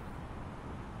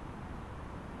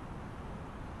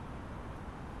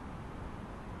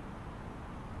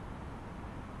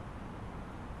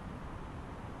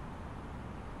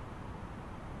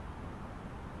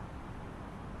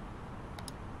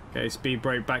 Okay, speed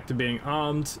brake back to being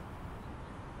armed.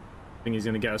 I think he's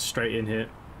going to get us straight in here.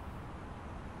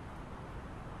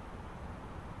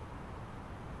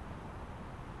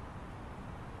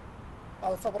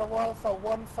 Alpha Bravo Alpha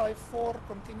 154,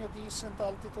 continue descent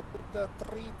altitude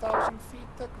 3,000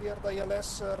 feet, cleared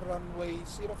ILS runway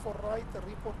 04 right,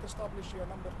 report establish your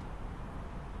number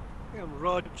 2. Yeah,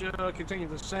 Roger, continue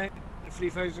descent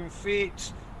 3,000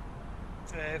 feet.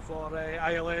 For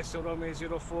ILS runway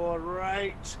 04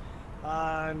 right,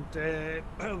 and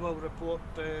we'll report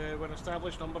when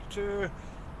established number 2,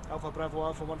 Alpha Bravo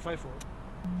Alpha 154.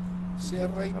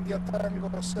 Sierra India Tango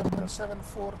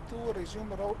 7742,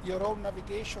 resume your own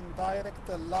navigation direct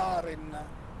Larin.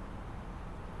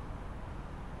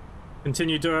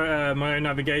 Continue my own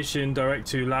navigation direct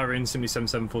to Larin, simply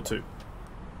 7742.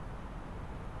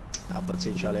 Alpha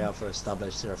 2 Charlie Alpha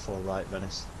established 04 right,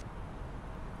 Venice.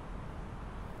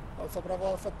 Alpha Bravo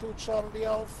Alpha 2 Charlie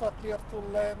Alpha, clear to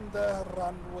land,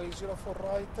 runway 04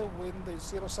 right, wind is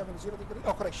 070 degree,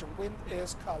 oh correction, wind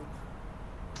is calm.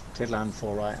 Clear land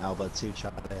 4 right, Alpha 2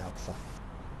 Charlie Alpha.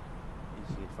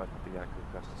 Easy 85 Papa Yankee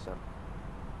across the sun.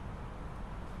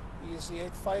 Easy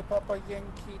 85 Papa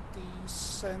Yankee,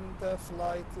 descend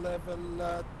flight level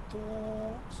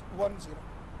 210.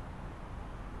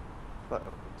 Flight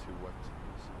level 210.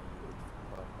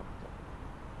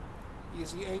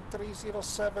 Easy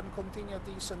 8307, continue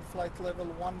descent flight level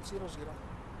 100.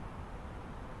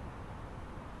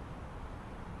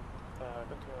 Good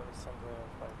to descend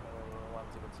flight level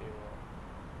 100,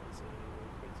 easy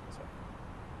 807.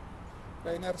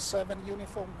 Ryanair 7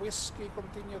 Uniform Whiskey,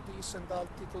 continue descent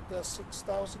altitude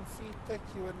 6,000 feet,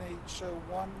 QNH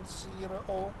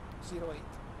 1008.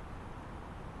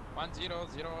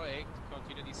 1008,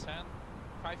 continue descent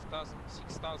 5,000,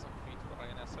 6,000 feet for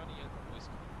Ryanair 7 Uniform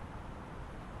Whiskey.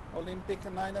 Olympic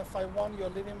 951, you're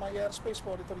leaving my airspace,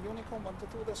 monitor Unicom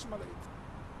 122.8.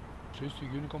 Cheers to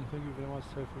Unicom, thank you very much,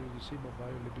 sir, for your receipt.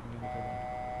 Bye-bye, Olympic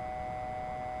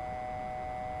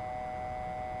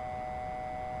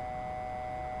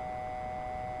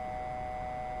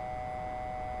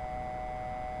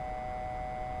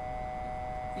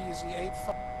 951. Easy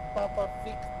 85 Papa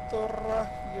Victor,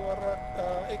 you are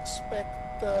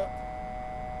expect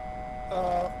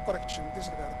correction,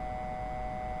 disregard.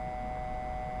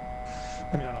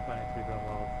 Milano Planet 3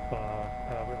 Bravo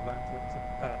we'll land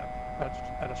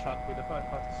at a shot with the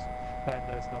firefighters, and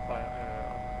there's no fire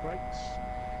on the brakes.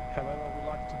 However, we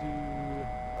like to do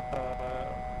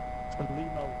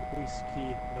Lima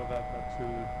Whiskey November to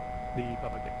the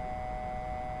Papa Yankee.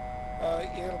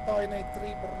 Alpine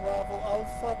 3 Bravo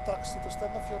Alpha, taxi to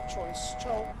stand of your choice.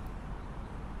 Ciao.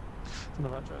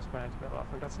 November Planet 3 Bravo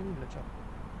Alpha, grazie mille, ciao.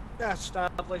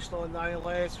 Established on the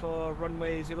ILS for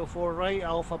runway 04 right,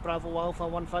 Alpha Bravo Alpha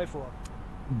 154.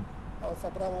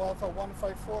 Alpha Bravo Alpha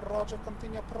 154, roger,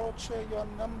 continue approach. Your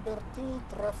number 2,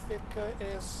 traffic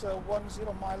is 10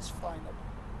 miles final.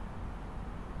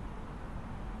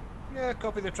 Yeah,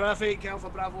 copy the traffic, Alpha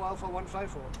Bravo Alpha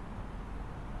 154.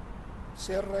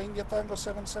 Sierra India Tango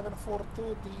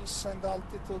 7742, descend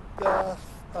altitude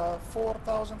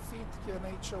 4,000 feet,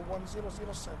 QNH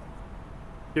 1007.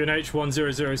 QNH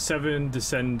 1007,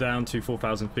 descend down to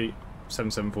 4,000 feet,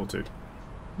 7742.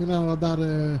 Milan radar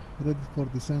ready for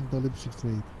descent, LIPZ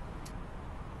 68.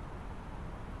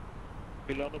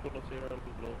 Milano Buenos Aires,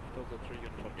 Delta 3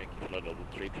 Uniform Yankee, flight level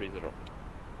 330.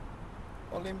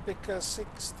 Olympic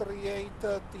 638,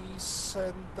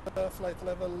 descend flight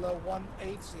level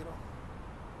 180.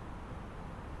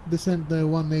 Descent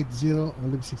 180,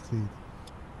 LIPZ 68.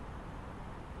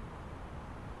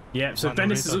 Yeah, so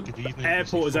Venice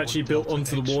airport is actually built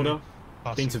onto the water.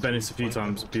 Been to Venice a few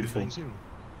times, beautiful.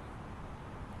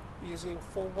 Easy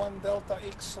 41 Delta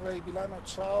X-ray Milano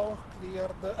Ciao,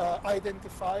 cleared,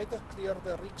 identified, cleared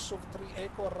the Rixov 3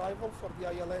 Echo arrival for the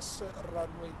ILS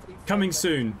runway 3. Coming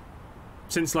soon.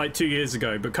 Since like 2 years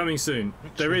ago, but coming soon.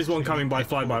 There is one coming by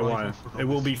fly-by-wire. It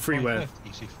will be freeware.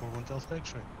 Easy 41 Delta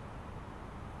X-ray.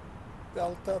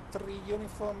 Delta 3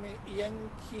 Uniform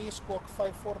Yankee, squawk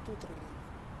 5423.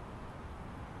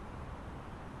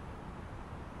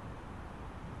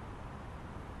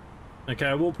 Okay,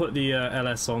 I will put the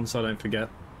LS on so I don't forget.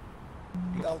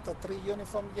 Delta 3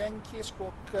 Uniform Yankee,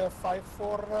 squawk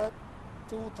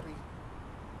 5423.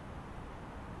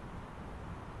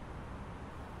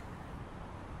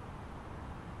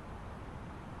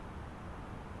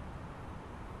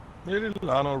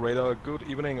 Milano radar, good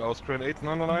evening, Austrian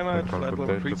 899, flight level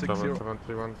 360.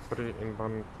 713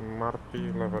 inbound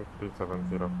Marty, level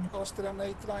 370. Austrian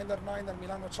 899,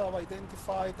 Milano Ciao,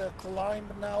 identified, climb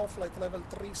now, flight level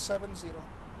 370.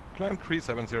 Climb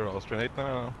 370, Austrian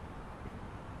 899.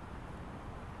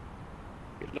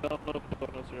 Milano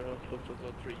Buenos Aires, Lufthansa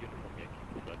 3 Uniform Yankee,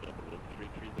 flight level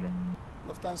 330.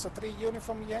 Lufthansa 3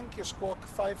 Uniform Yankee, squawk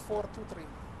 5423.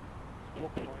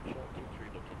 Squawk 5423,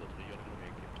 Lufthansa 3 Uniform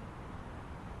Yankee.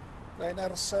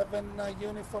 Liner 7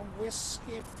 Uniform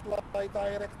Whiskey, fly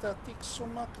direct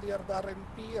Tixum, cleared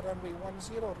RNP, runway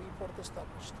 10, report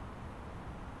established.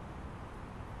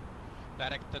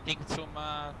 Direct Tixum,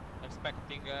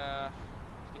 expecting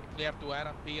clear to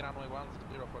RNP, runway 10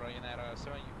 for Ryanair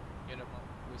 7 Uniform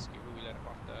Whiskey, we will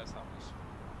report established.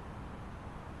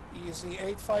 Easy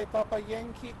 85 Papa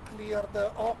Yankee, cleared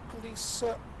Oakleys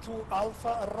to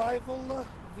Alpha arrival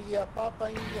via Papa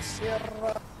India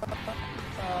Sierra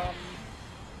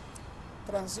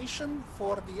transition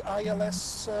for the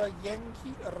ILS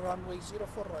Yankee, runway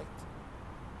 04 right.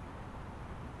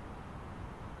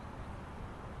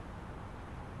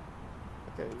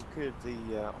 Okay, we cleared the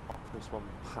Oculus 1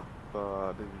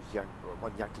 Papa,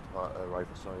 one Yankee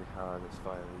arrival, sorry, that's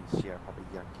via the Sierra Papa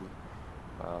Yankee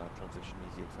transition,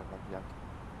 easy 85 Papa Yankee.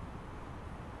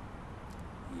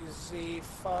 Easy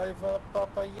 5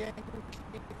 Papa Yankee,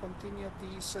 continue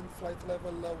descent flight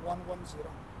level 110.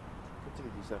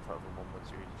 Continue descent flight level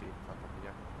 110, easy 85 Papa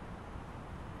Yankee.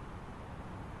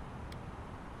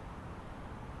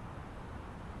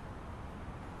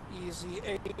 Easy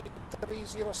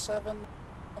 8307,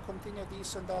 continue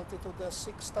descent altitude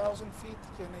 6,000 feet,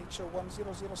 QNH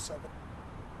 1007.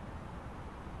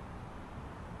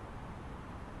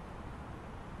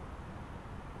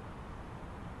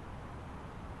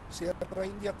 Sierra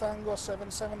India Tango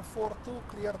 7742,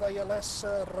 cleared ILS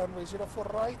runway 04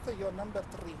 right, your number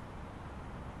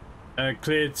 3.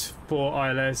 Cleared for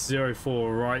ILS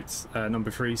 04 right, number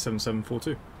 3,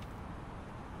 7742.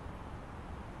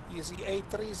 Easy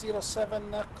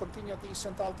 8307, continue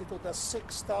descent altitude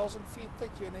 6,000 feet,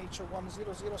 QNH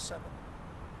 1007.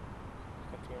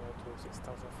 Continue to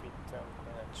 6,000 feet,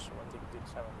 QNH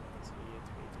 1007,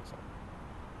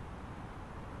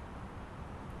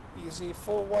 Easy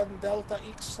 41 Delta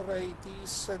X-ray,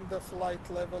 descend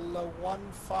flight level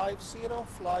 150,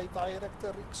 fly direct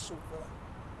Rixov.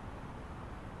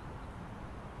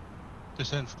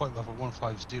 Descend flight level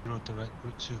 150, direct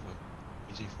Rixov.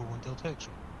 Easy 41 Delta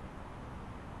X-ray.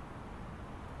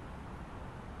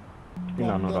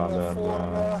 Milano radar,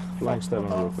 flight 7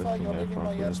 requesting you're leaving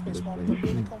my airspace monitor,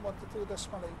 Unicom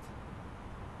 12.8.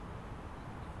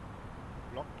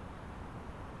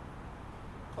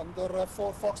 Condor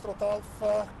 4 Foxtrot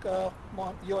Alpha,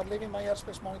 you are leaving my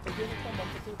airspace monitor, Unicom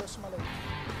 12.8.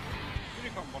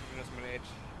 Unicom 1.8.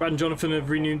 Brad and Jonathan have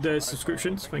renewed their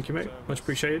subscriptions. Thank you, mate. Much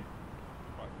appreciated.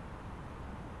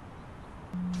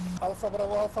 Alpha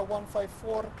Bravo Alpha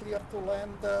 154, clear to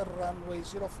land, runway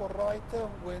 04 right,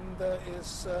 wind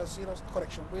is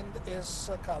wind is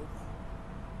calm.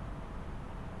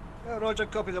 Roger,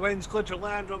 copy the winds, clear to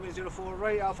land, Romeo 04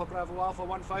 right, Alpha Bravo Alpha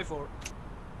 154.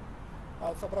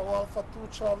 Alpha Bravo Alpha 2,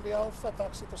 Charlie Alpha,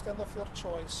 taxi to stand of your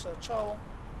choice. Ciao.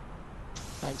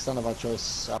 Thanks, stand of our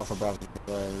choice, Alpha Bravo,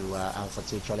 Alpha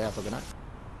 2, Charlie Alpha, good night.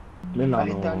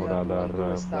 Milano Alitalia radar,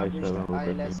 212 flight established, 7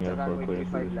 ILS requesting airport runway clearance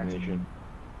to 35 left. destination.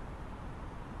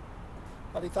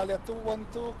 Alitalia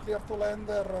 212, clear to land,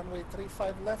 runway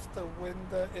 35 left,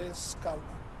 wind is calm.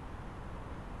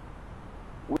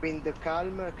 Wind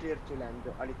calm, clear to land.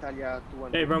 Alitalia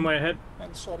 212. Hey, runway ahead.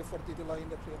 And sorry for the delay in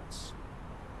the clearance.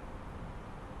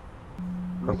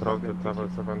 Control to travel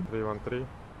 7313.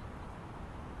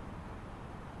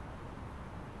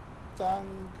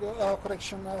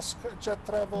 Correction, jet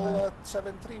travel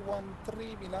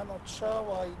 7313 Milano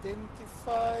Ciao,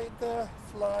 identified,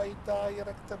 fly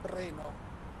direct Breno.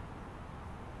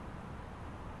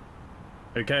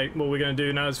 Okay, what we're going to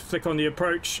do now is flick on the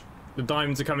approach. The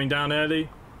diamonds are coming down early.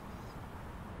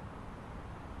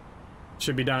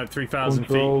 Should be down at 3,000 feet.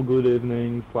 Control, good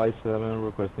evening, flight 7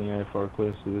 requesting airport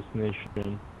clearance to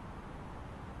destination.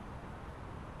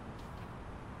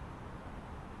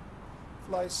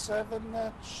 Fly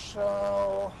 7,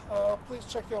 ciao. Please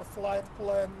check your flight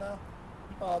plan.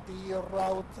 The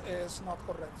route is not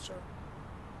correct, sir.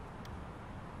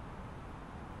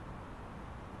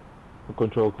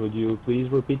 Control, could you please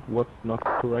repeat what's not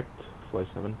correct, flight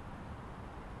 7?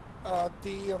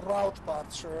 The route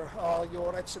part, sir.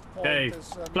 Your exit point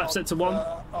is flap set to 1.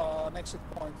 An exit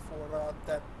point for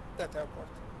that airport.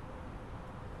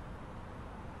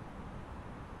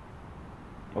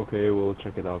 Okay, we'll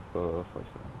check it out, flight 7.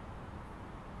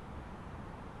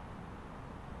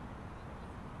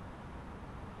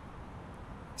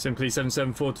 Simply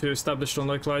 7742 established on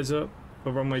localizer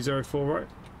for runway 04 right.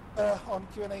 On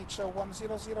QNH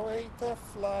 1008,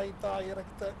 fly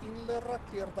direct Inler,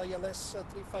 cleared ILS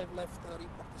 35 left,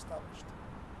 report established.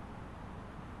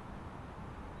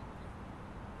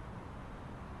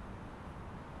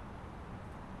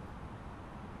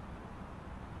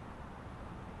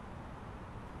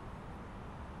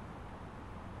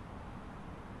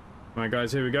 Alright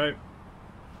guys, here we go.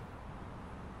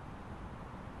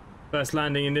 First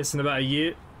landing in this in about a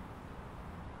year.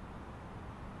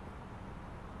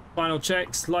 Final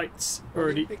checks, lights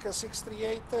already. Olympic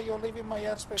 638, you're leaving my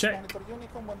airspace. Check. Monitor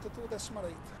Unicom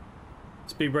 122.8.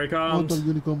 Speed brake armed.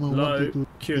 Monitor Unicom Low.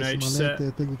 QNH set.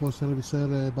 Thank you for service,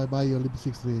 sir. Bye bye, Olympic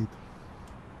 638.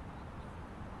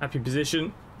 Happy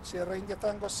position. Sierra India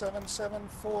Tango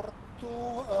 7742.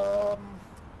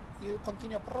 You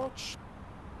continue approach.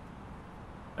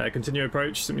 Continue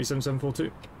approach, simply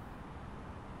 7742.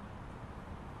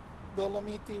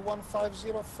 Dolomiti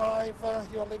 1505,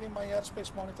 you're leaving my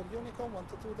airspace. Monitor Unicom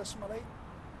 122.8.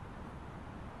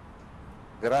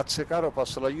 Grazie caro,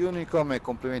 passo la Unicom e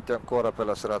complimenti ancora per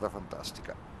la serata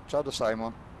fantastica. Ciao da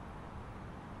Simon.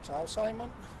 Ciao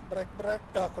Simon. Break,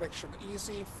 correction.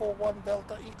 Easy 41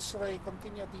 Delta X-ray,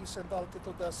 continue descent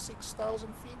altitude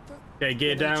 6,000 feet. Okay,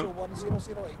 gear down.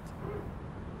 1008.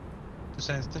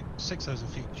 Descend 6,000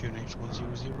 feet, QNH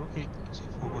 1008, easy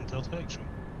 41 Delta X-ray.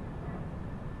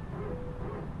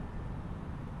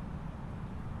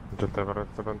 Jet Everett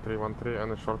 7313,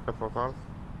 and a shortcut for us?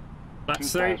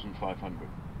 That's 3. 2,500.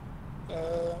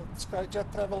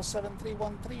 Skyjet Travel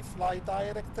 7313, fly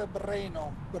direct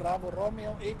Breno, Bravo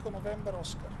Romeo, Echo November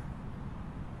Oscar.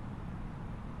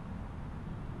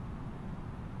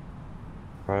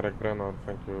 Direct Breno,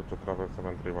 thank you, Jet Travel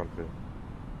 7313.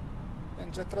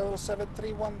 And Jet Travel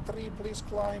 7313, please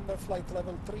climb flight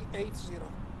level 380.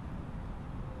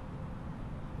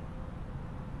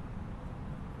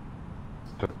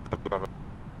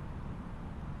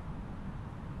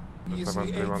 Easy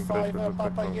 85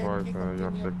 Papa Yankee,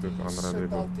 continue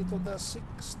descent altitude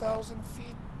 6,000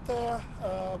 feet.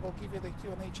 We'll give you the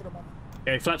QNH in a moment.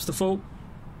 Okay, flaps to full.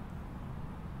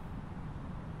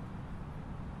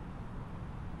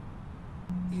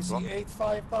 Easy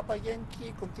 85 Papa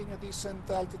Yankee, continue descent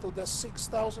altitude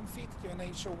 6,000 feet,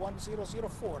 QNH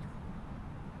 1004.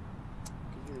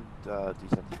 Can you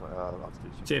descend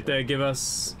altitude? See if they give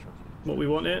us what we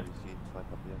want here.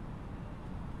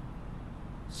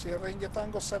 Sierra India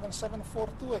Tango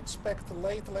 7742, expect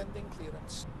late landing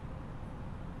clearance.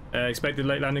 Expected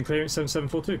late landing clearance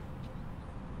 7742.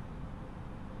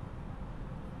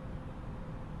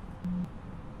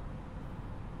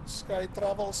 Sky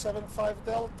Travel 75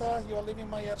 Delta, you are leaving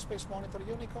my airspace. Monitor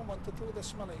Unicom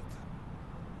 122.8.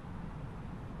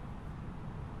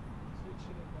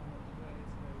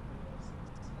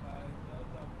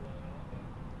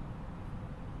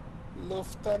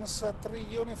 Lufthansa 3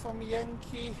 Uniform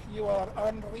Yankee, you are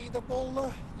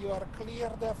unreadable. You are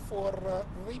cleared for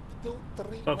RIP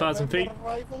 3 12,000 feet. November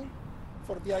arrival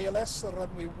for the ILS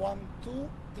runway 12,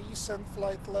 descent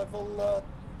flight level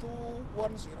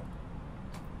 210.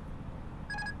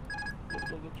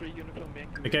 Lufthansa 3 Uniform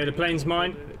Yankee. Okay, the plane's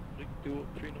mine. 3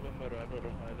 November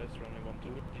arrival ILS runway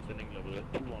 12, descending level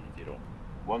 210.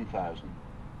 1,000.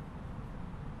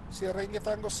 Sierra India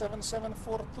Tango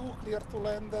 7742, clear to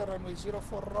land, runway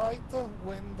 04 right,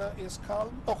 wind is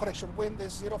calm, oh correction, wind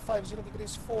is 050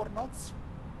 degrees 4 knots.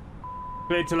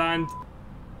 Clear to land.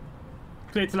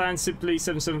 Clear to land, simply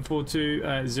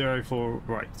 7742, 04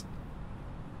 right.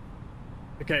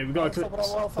 Okay, we've got a clear to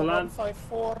land.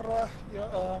 154,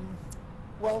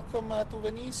 welcome to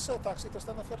Venice, taxi to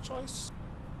stand of your choice.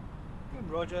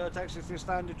 Roger, taxi to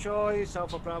standard choice,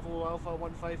 Alpha Bravo Alpha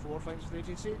 154, thanks for the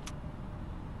ATC.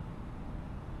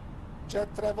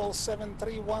 Jet travel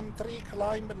 7313,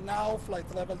 climb now,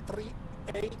 flight level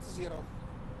 380.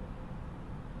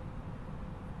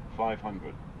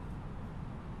 500.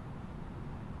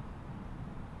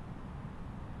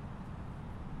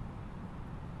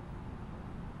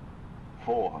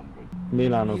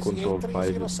 Milano Easy Control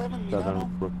 8307, 57 Milano.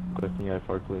 requesting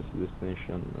IFR clearance to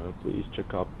destination. Please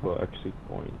check up exit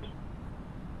point.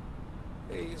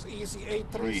 Is Easy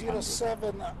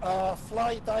 8307,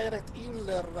 fly direct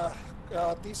inler,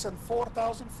 descent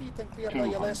 4,000 feet and clear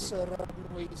the ILS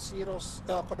runway 0,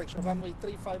 correction, runway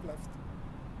 35 left.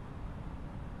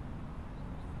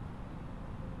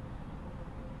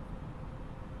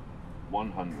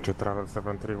 To travel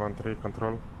 7313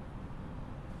 control.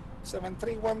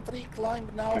 7313,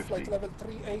 climb now, 50. Flight level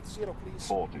 380, please.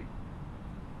 40.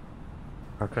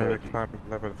 Okay, we climb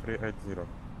level 380.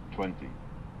 20.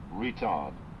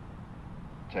 Retard.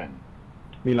 10.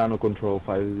 Milano Control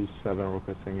 57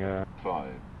 requesting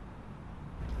 5.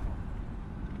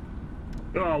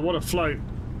 Oh, what a float.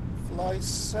 Fly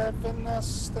 7,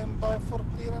 stand by for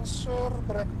clearance, sir.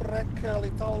 Break,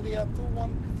 Alitalia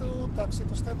 212, taxi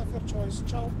to stand of your choice,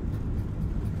 ciao.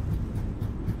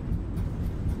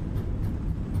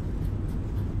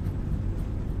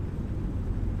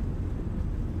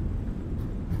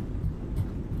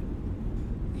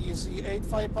 Easy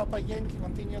 85 Papa Yankee,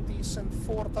 continue descent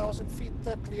 4,000 feet,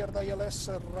 clear the ILS,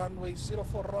 runway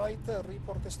 04 right,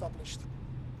 report established.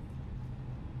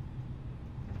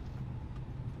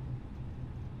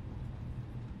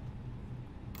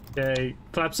 Okay,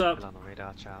 flaps up. Milano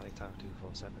radar, Charlie Tower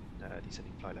 247,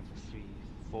 descending flight level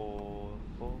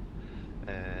 344,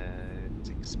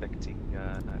 expecting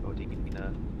Odina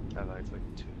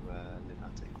arriving to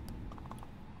Linate.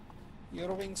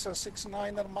 Eurowings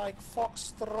 69er Mike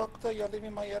Foxtrot, you're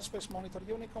leaving my airspace monitor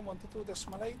Unicom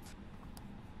 122.8.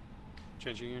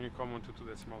 Changing Unicom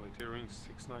 122.8, Eurowings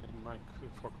 69 Mike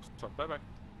Foxtrot, bye bye.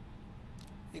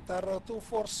 Itar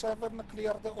 247,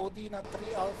 clear the Odina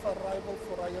 3 Alpha arrival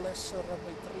for ILS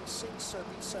runway 36,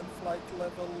 descent flight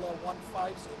level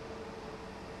 150.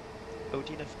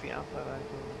 Odina 3 Alpha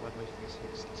arrival, runway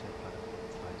 36, descent flight level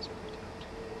 150,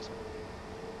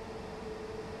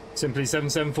 Simply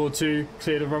 7742,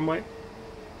 clear the runway.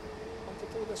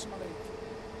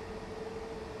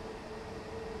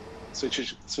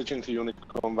 122.8. Switching to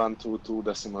Unicom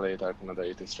 122.8, Air Canada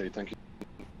 83, thank you.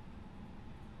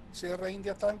 Sierra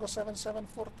India Tango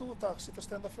 7742, taxi to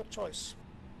stand of your choice.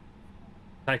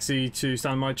 Taxi to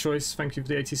stand my choice, thank you for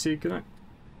the ATC, good night.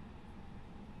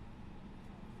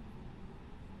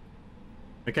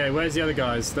 Okay, where's the other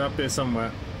guys? They're up here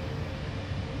somewhere.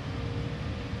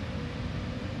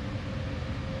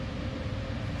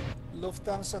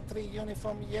 Lufthansa 3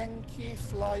 Uniform Yankee,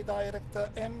 fly direct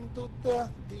MDUD,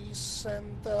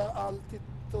 descent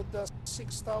altitude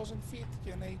 6,000 feet,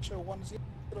 QNH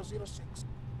 1006.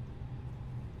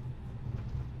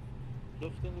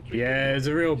 Yeah, it's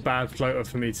a real bad floater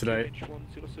for me today.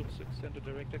 H1006, enter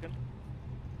direct again.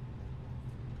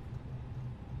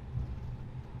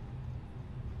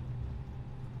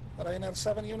 Ryanair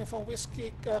 7 Uniform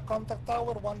Whiskey, contact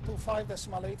tower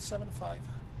 125.875.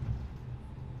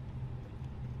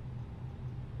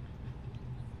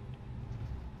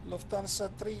 Lufthansa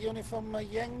 3 Uniform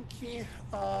Yankee,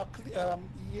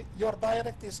 your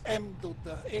direct is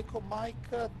MDUD, Echo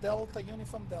Mike Delta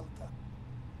Uniform Delta.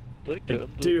 I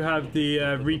do have the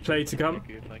replay to come.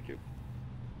 Thank you.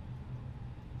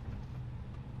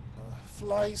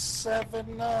 Fly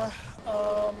 7,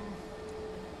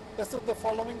 let's do the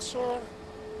following, sir.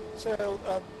 So,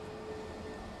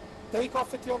 take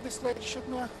off at your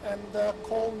destination and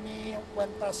call me when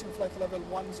passing flight level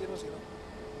 100.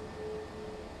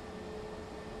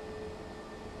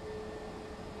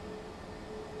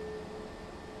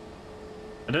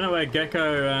 I don't know where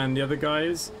Gecko and the other guy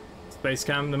is. Space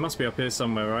Cam, they must be up here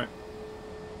somewhere, right?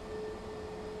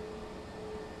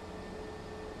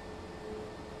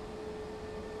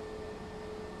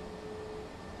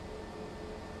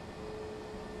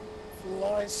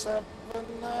 Fly 7.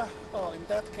 Oh, in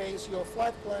that case, your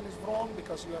flight plan is wrong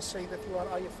because you are saying that you are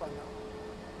IFI now.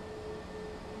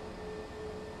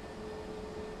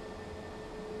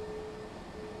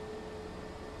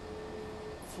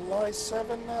 Fly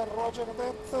 7, roger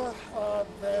that.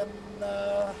 Then,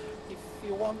 if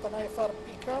you want an IFR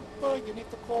pickup, you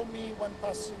need to call me when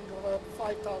passing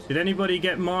 5,000. Did anybody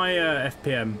get my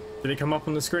FPM? Did it come up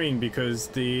on the screen? Because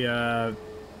the for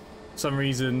some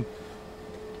reason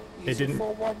it didn't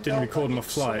record my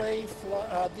flight.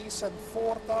 Descent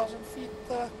 4,000 feet.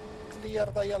 Clear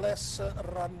the ILS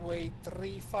runway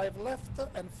 35 left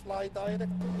and fly direct to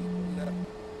Inlet.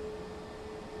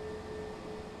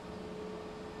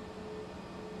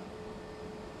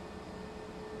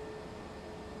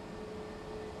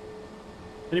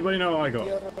 Anybody know what I got?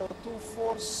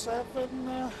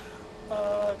 247,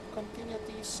 continue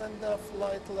descend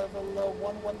flight level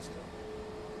 110.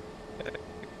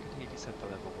 Continue descent for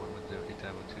level 110,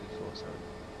 return 247.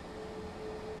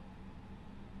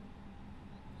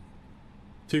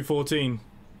 214.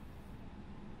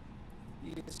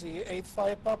 Easy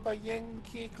 85 Papa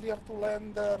Yankee, clear to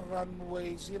land,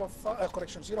 runway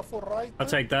 04 right. I'll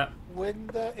take that.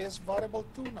 Wind is variable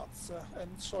 2 knots,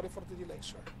 and sorry for the delay,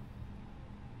 sir.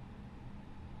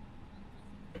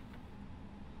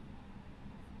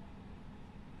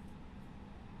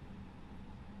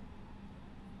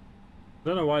 I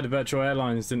don't know why the virtual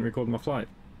airlines didn't record my flight.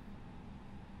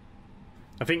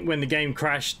 I think when the game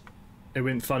crashed, it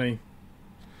went funny.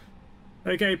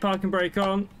 Okay, parking brake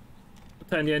on.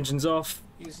 Turn the engines off.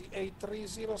 Easy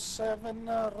 8307,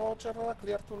 roger,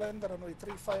 clear to land, runway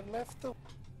 35 left.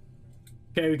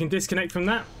 Okay, we can disconnect from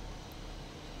that.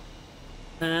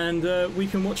 And we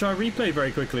can watch our replay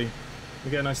very quickly.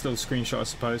 We get a nice little screenshot, I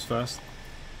suppose, first.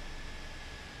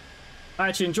 I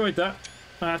actually enjoyed that.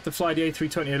 I have to fly the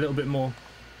A320 a little bit more.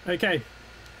 Okay,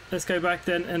 let's go back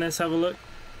then and let's have a look.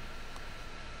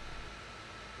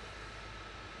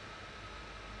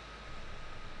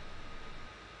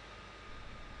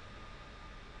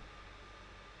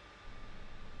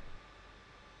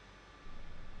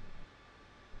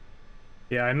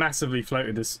 Yeah, I massively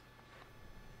floated this.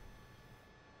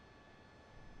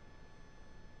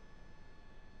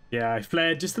 Yeah, I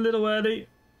flared just a little early.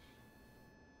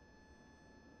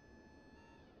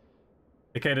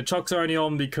 Okay, the chocks are only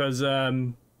on because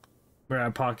we're at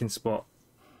a parking spot.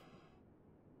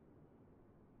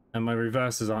 And my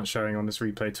reversers aren't showing on this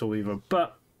replay tool either,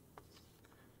 but...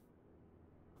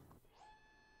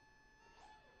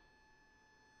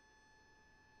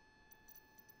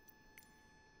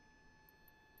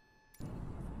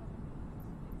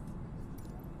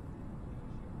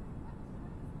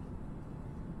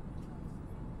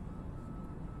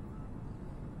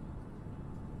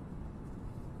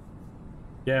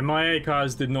 yeah, my A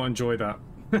cars did not enjoy that.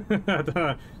 I don't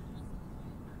know.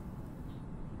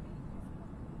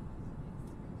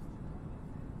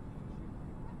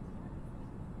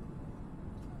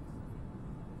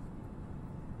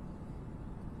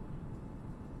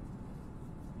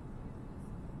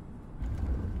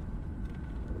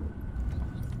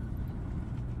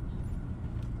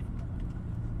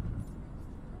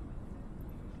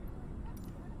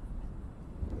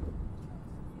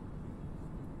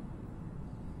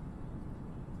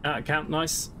 At camp,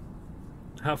 nice.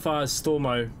 How far is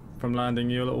Stormo from landing?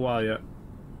 You a little while yet?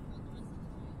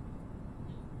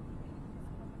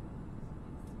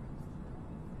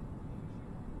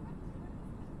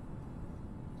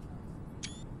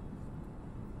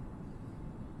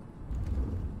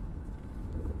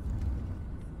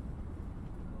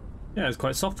 Yeah, it's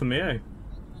quite soft for me, eh?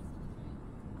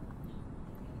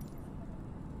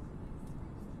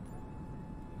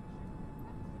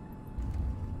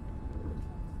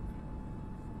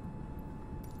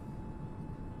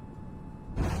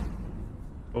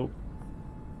 Oh.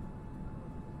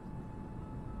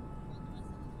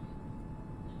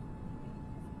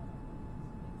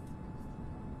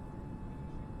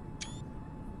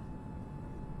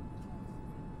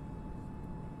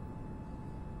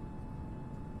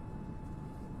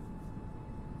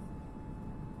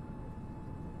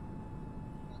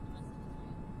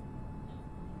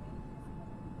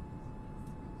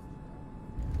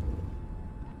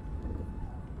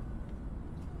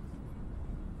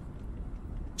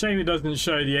 Shame it doesn't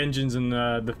show the engines and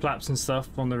the flaps and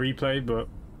stuff on the replay, but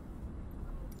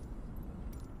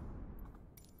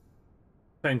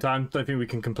same time, don't think we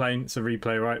can complain. It's a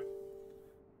replay, right?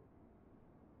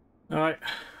 Alright,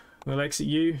 we'll exit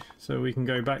you so we can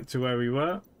go back to where we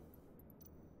were.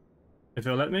 If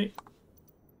it'll let me.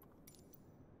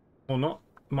 Or not.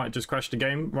 Might just crash the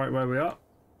game right where we are.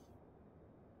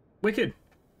 Wicked.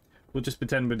 We'll just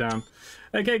pretend we're down.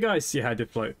 Okay, guys. Yeah, I did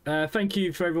float. Thank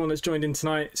you for everyone that's joined in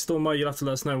tonight. Stormo, you'll have to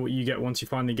let us know what you get once you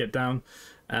finally get down.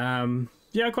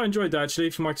 Yeah, I quite enjoyed that, actually,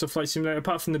 for Microsoft Flight Simulator,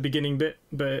 apart from the beginning bit.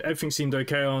 But everything seemed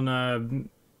okay on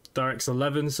DirectX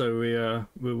 11, so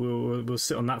we'll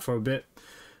sit on that for a bit.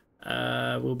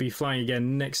 We'll be flying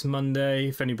again next Monday.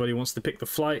 If anybody wants to pick the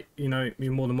flight, you know,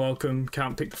 you're more than welcome.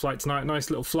 Can't pick the flight tonight. Nice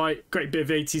little flight. Great bit of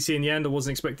ATC in the end. I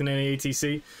wasn't expecting any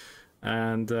ATC.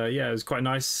 And yeah, it was quite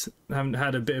nice. I haven't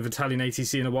had a bit of Italian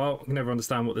ATC in a while. I can never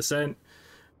understand what they're saying.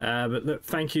 But look,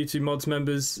 thank you to mods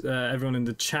members, everyone in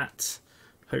the chat.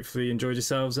 Hopefully you enjoyed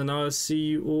yourselves, and I'll see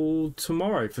you all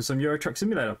tomorrow for some Euro Truck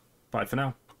Simulator. Bye for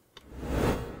now.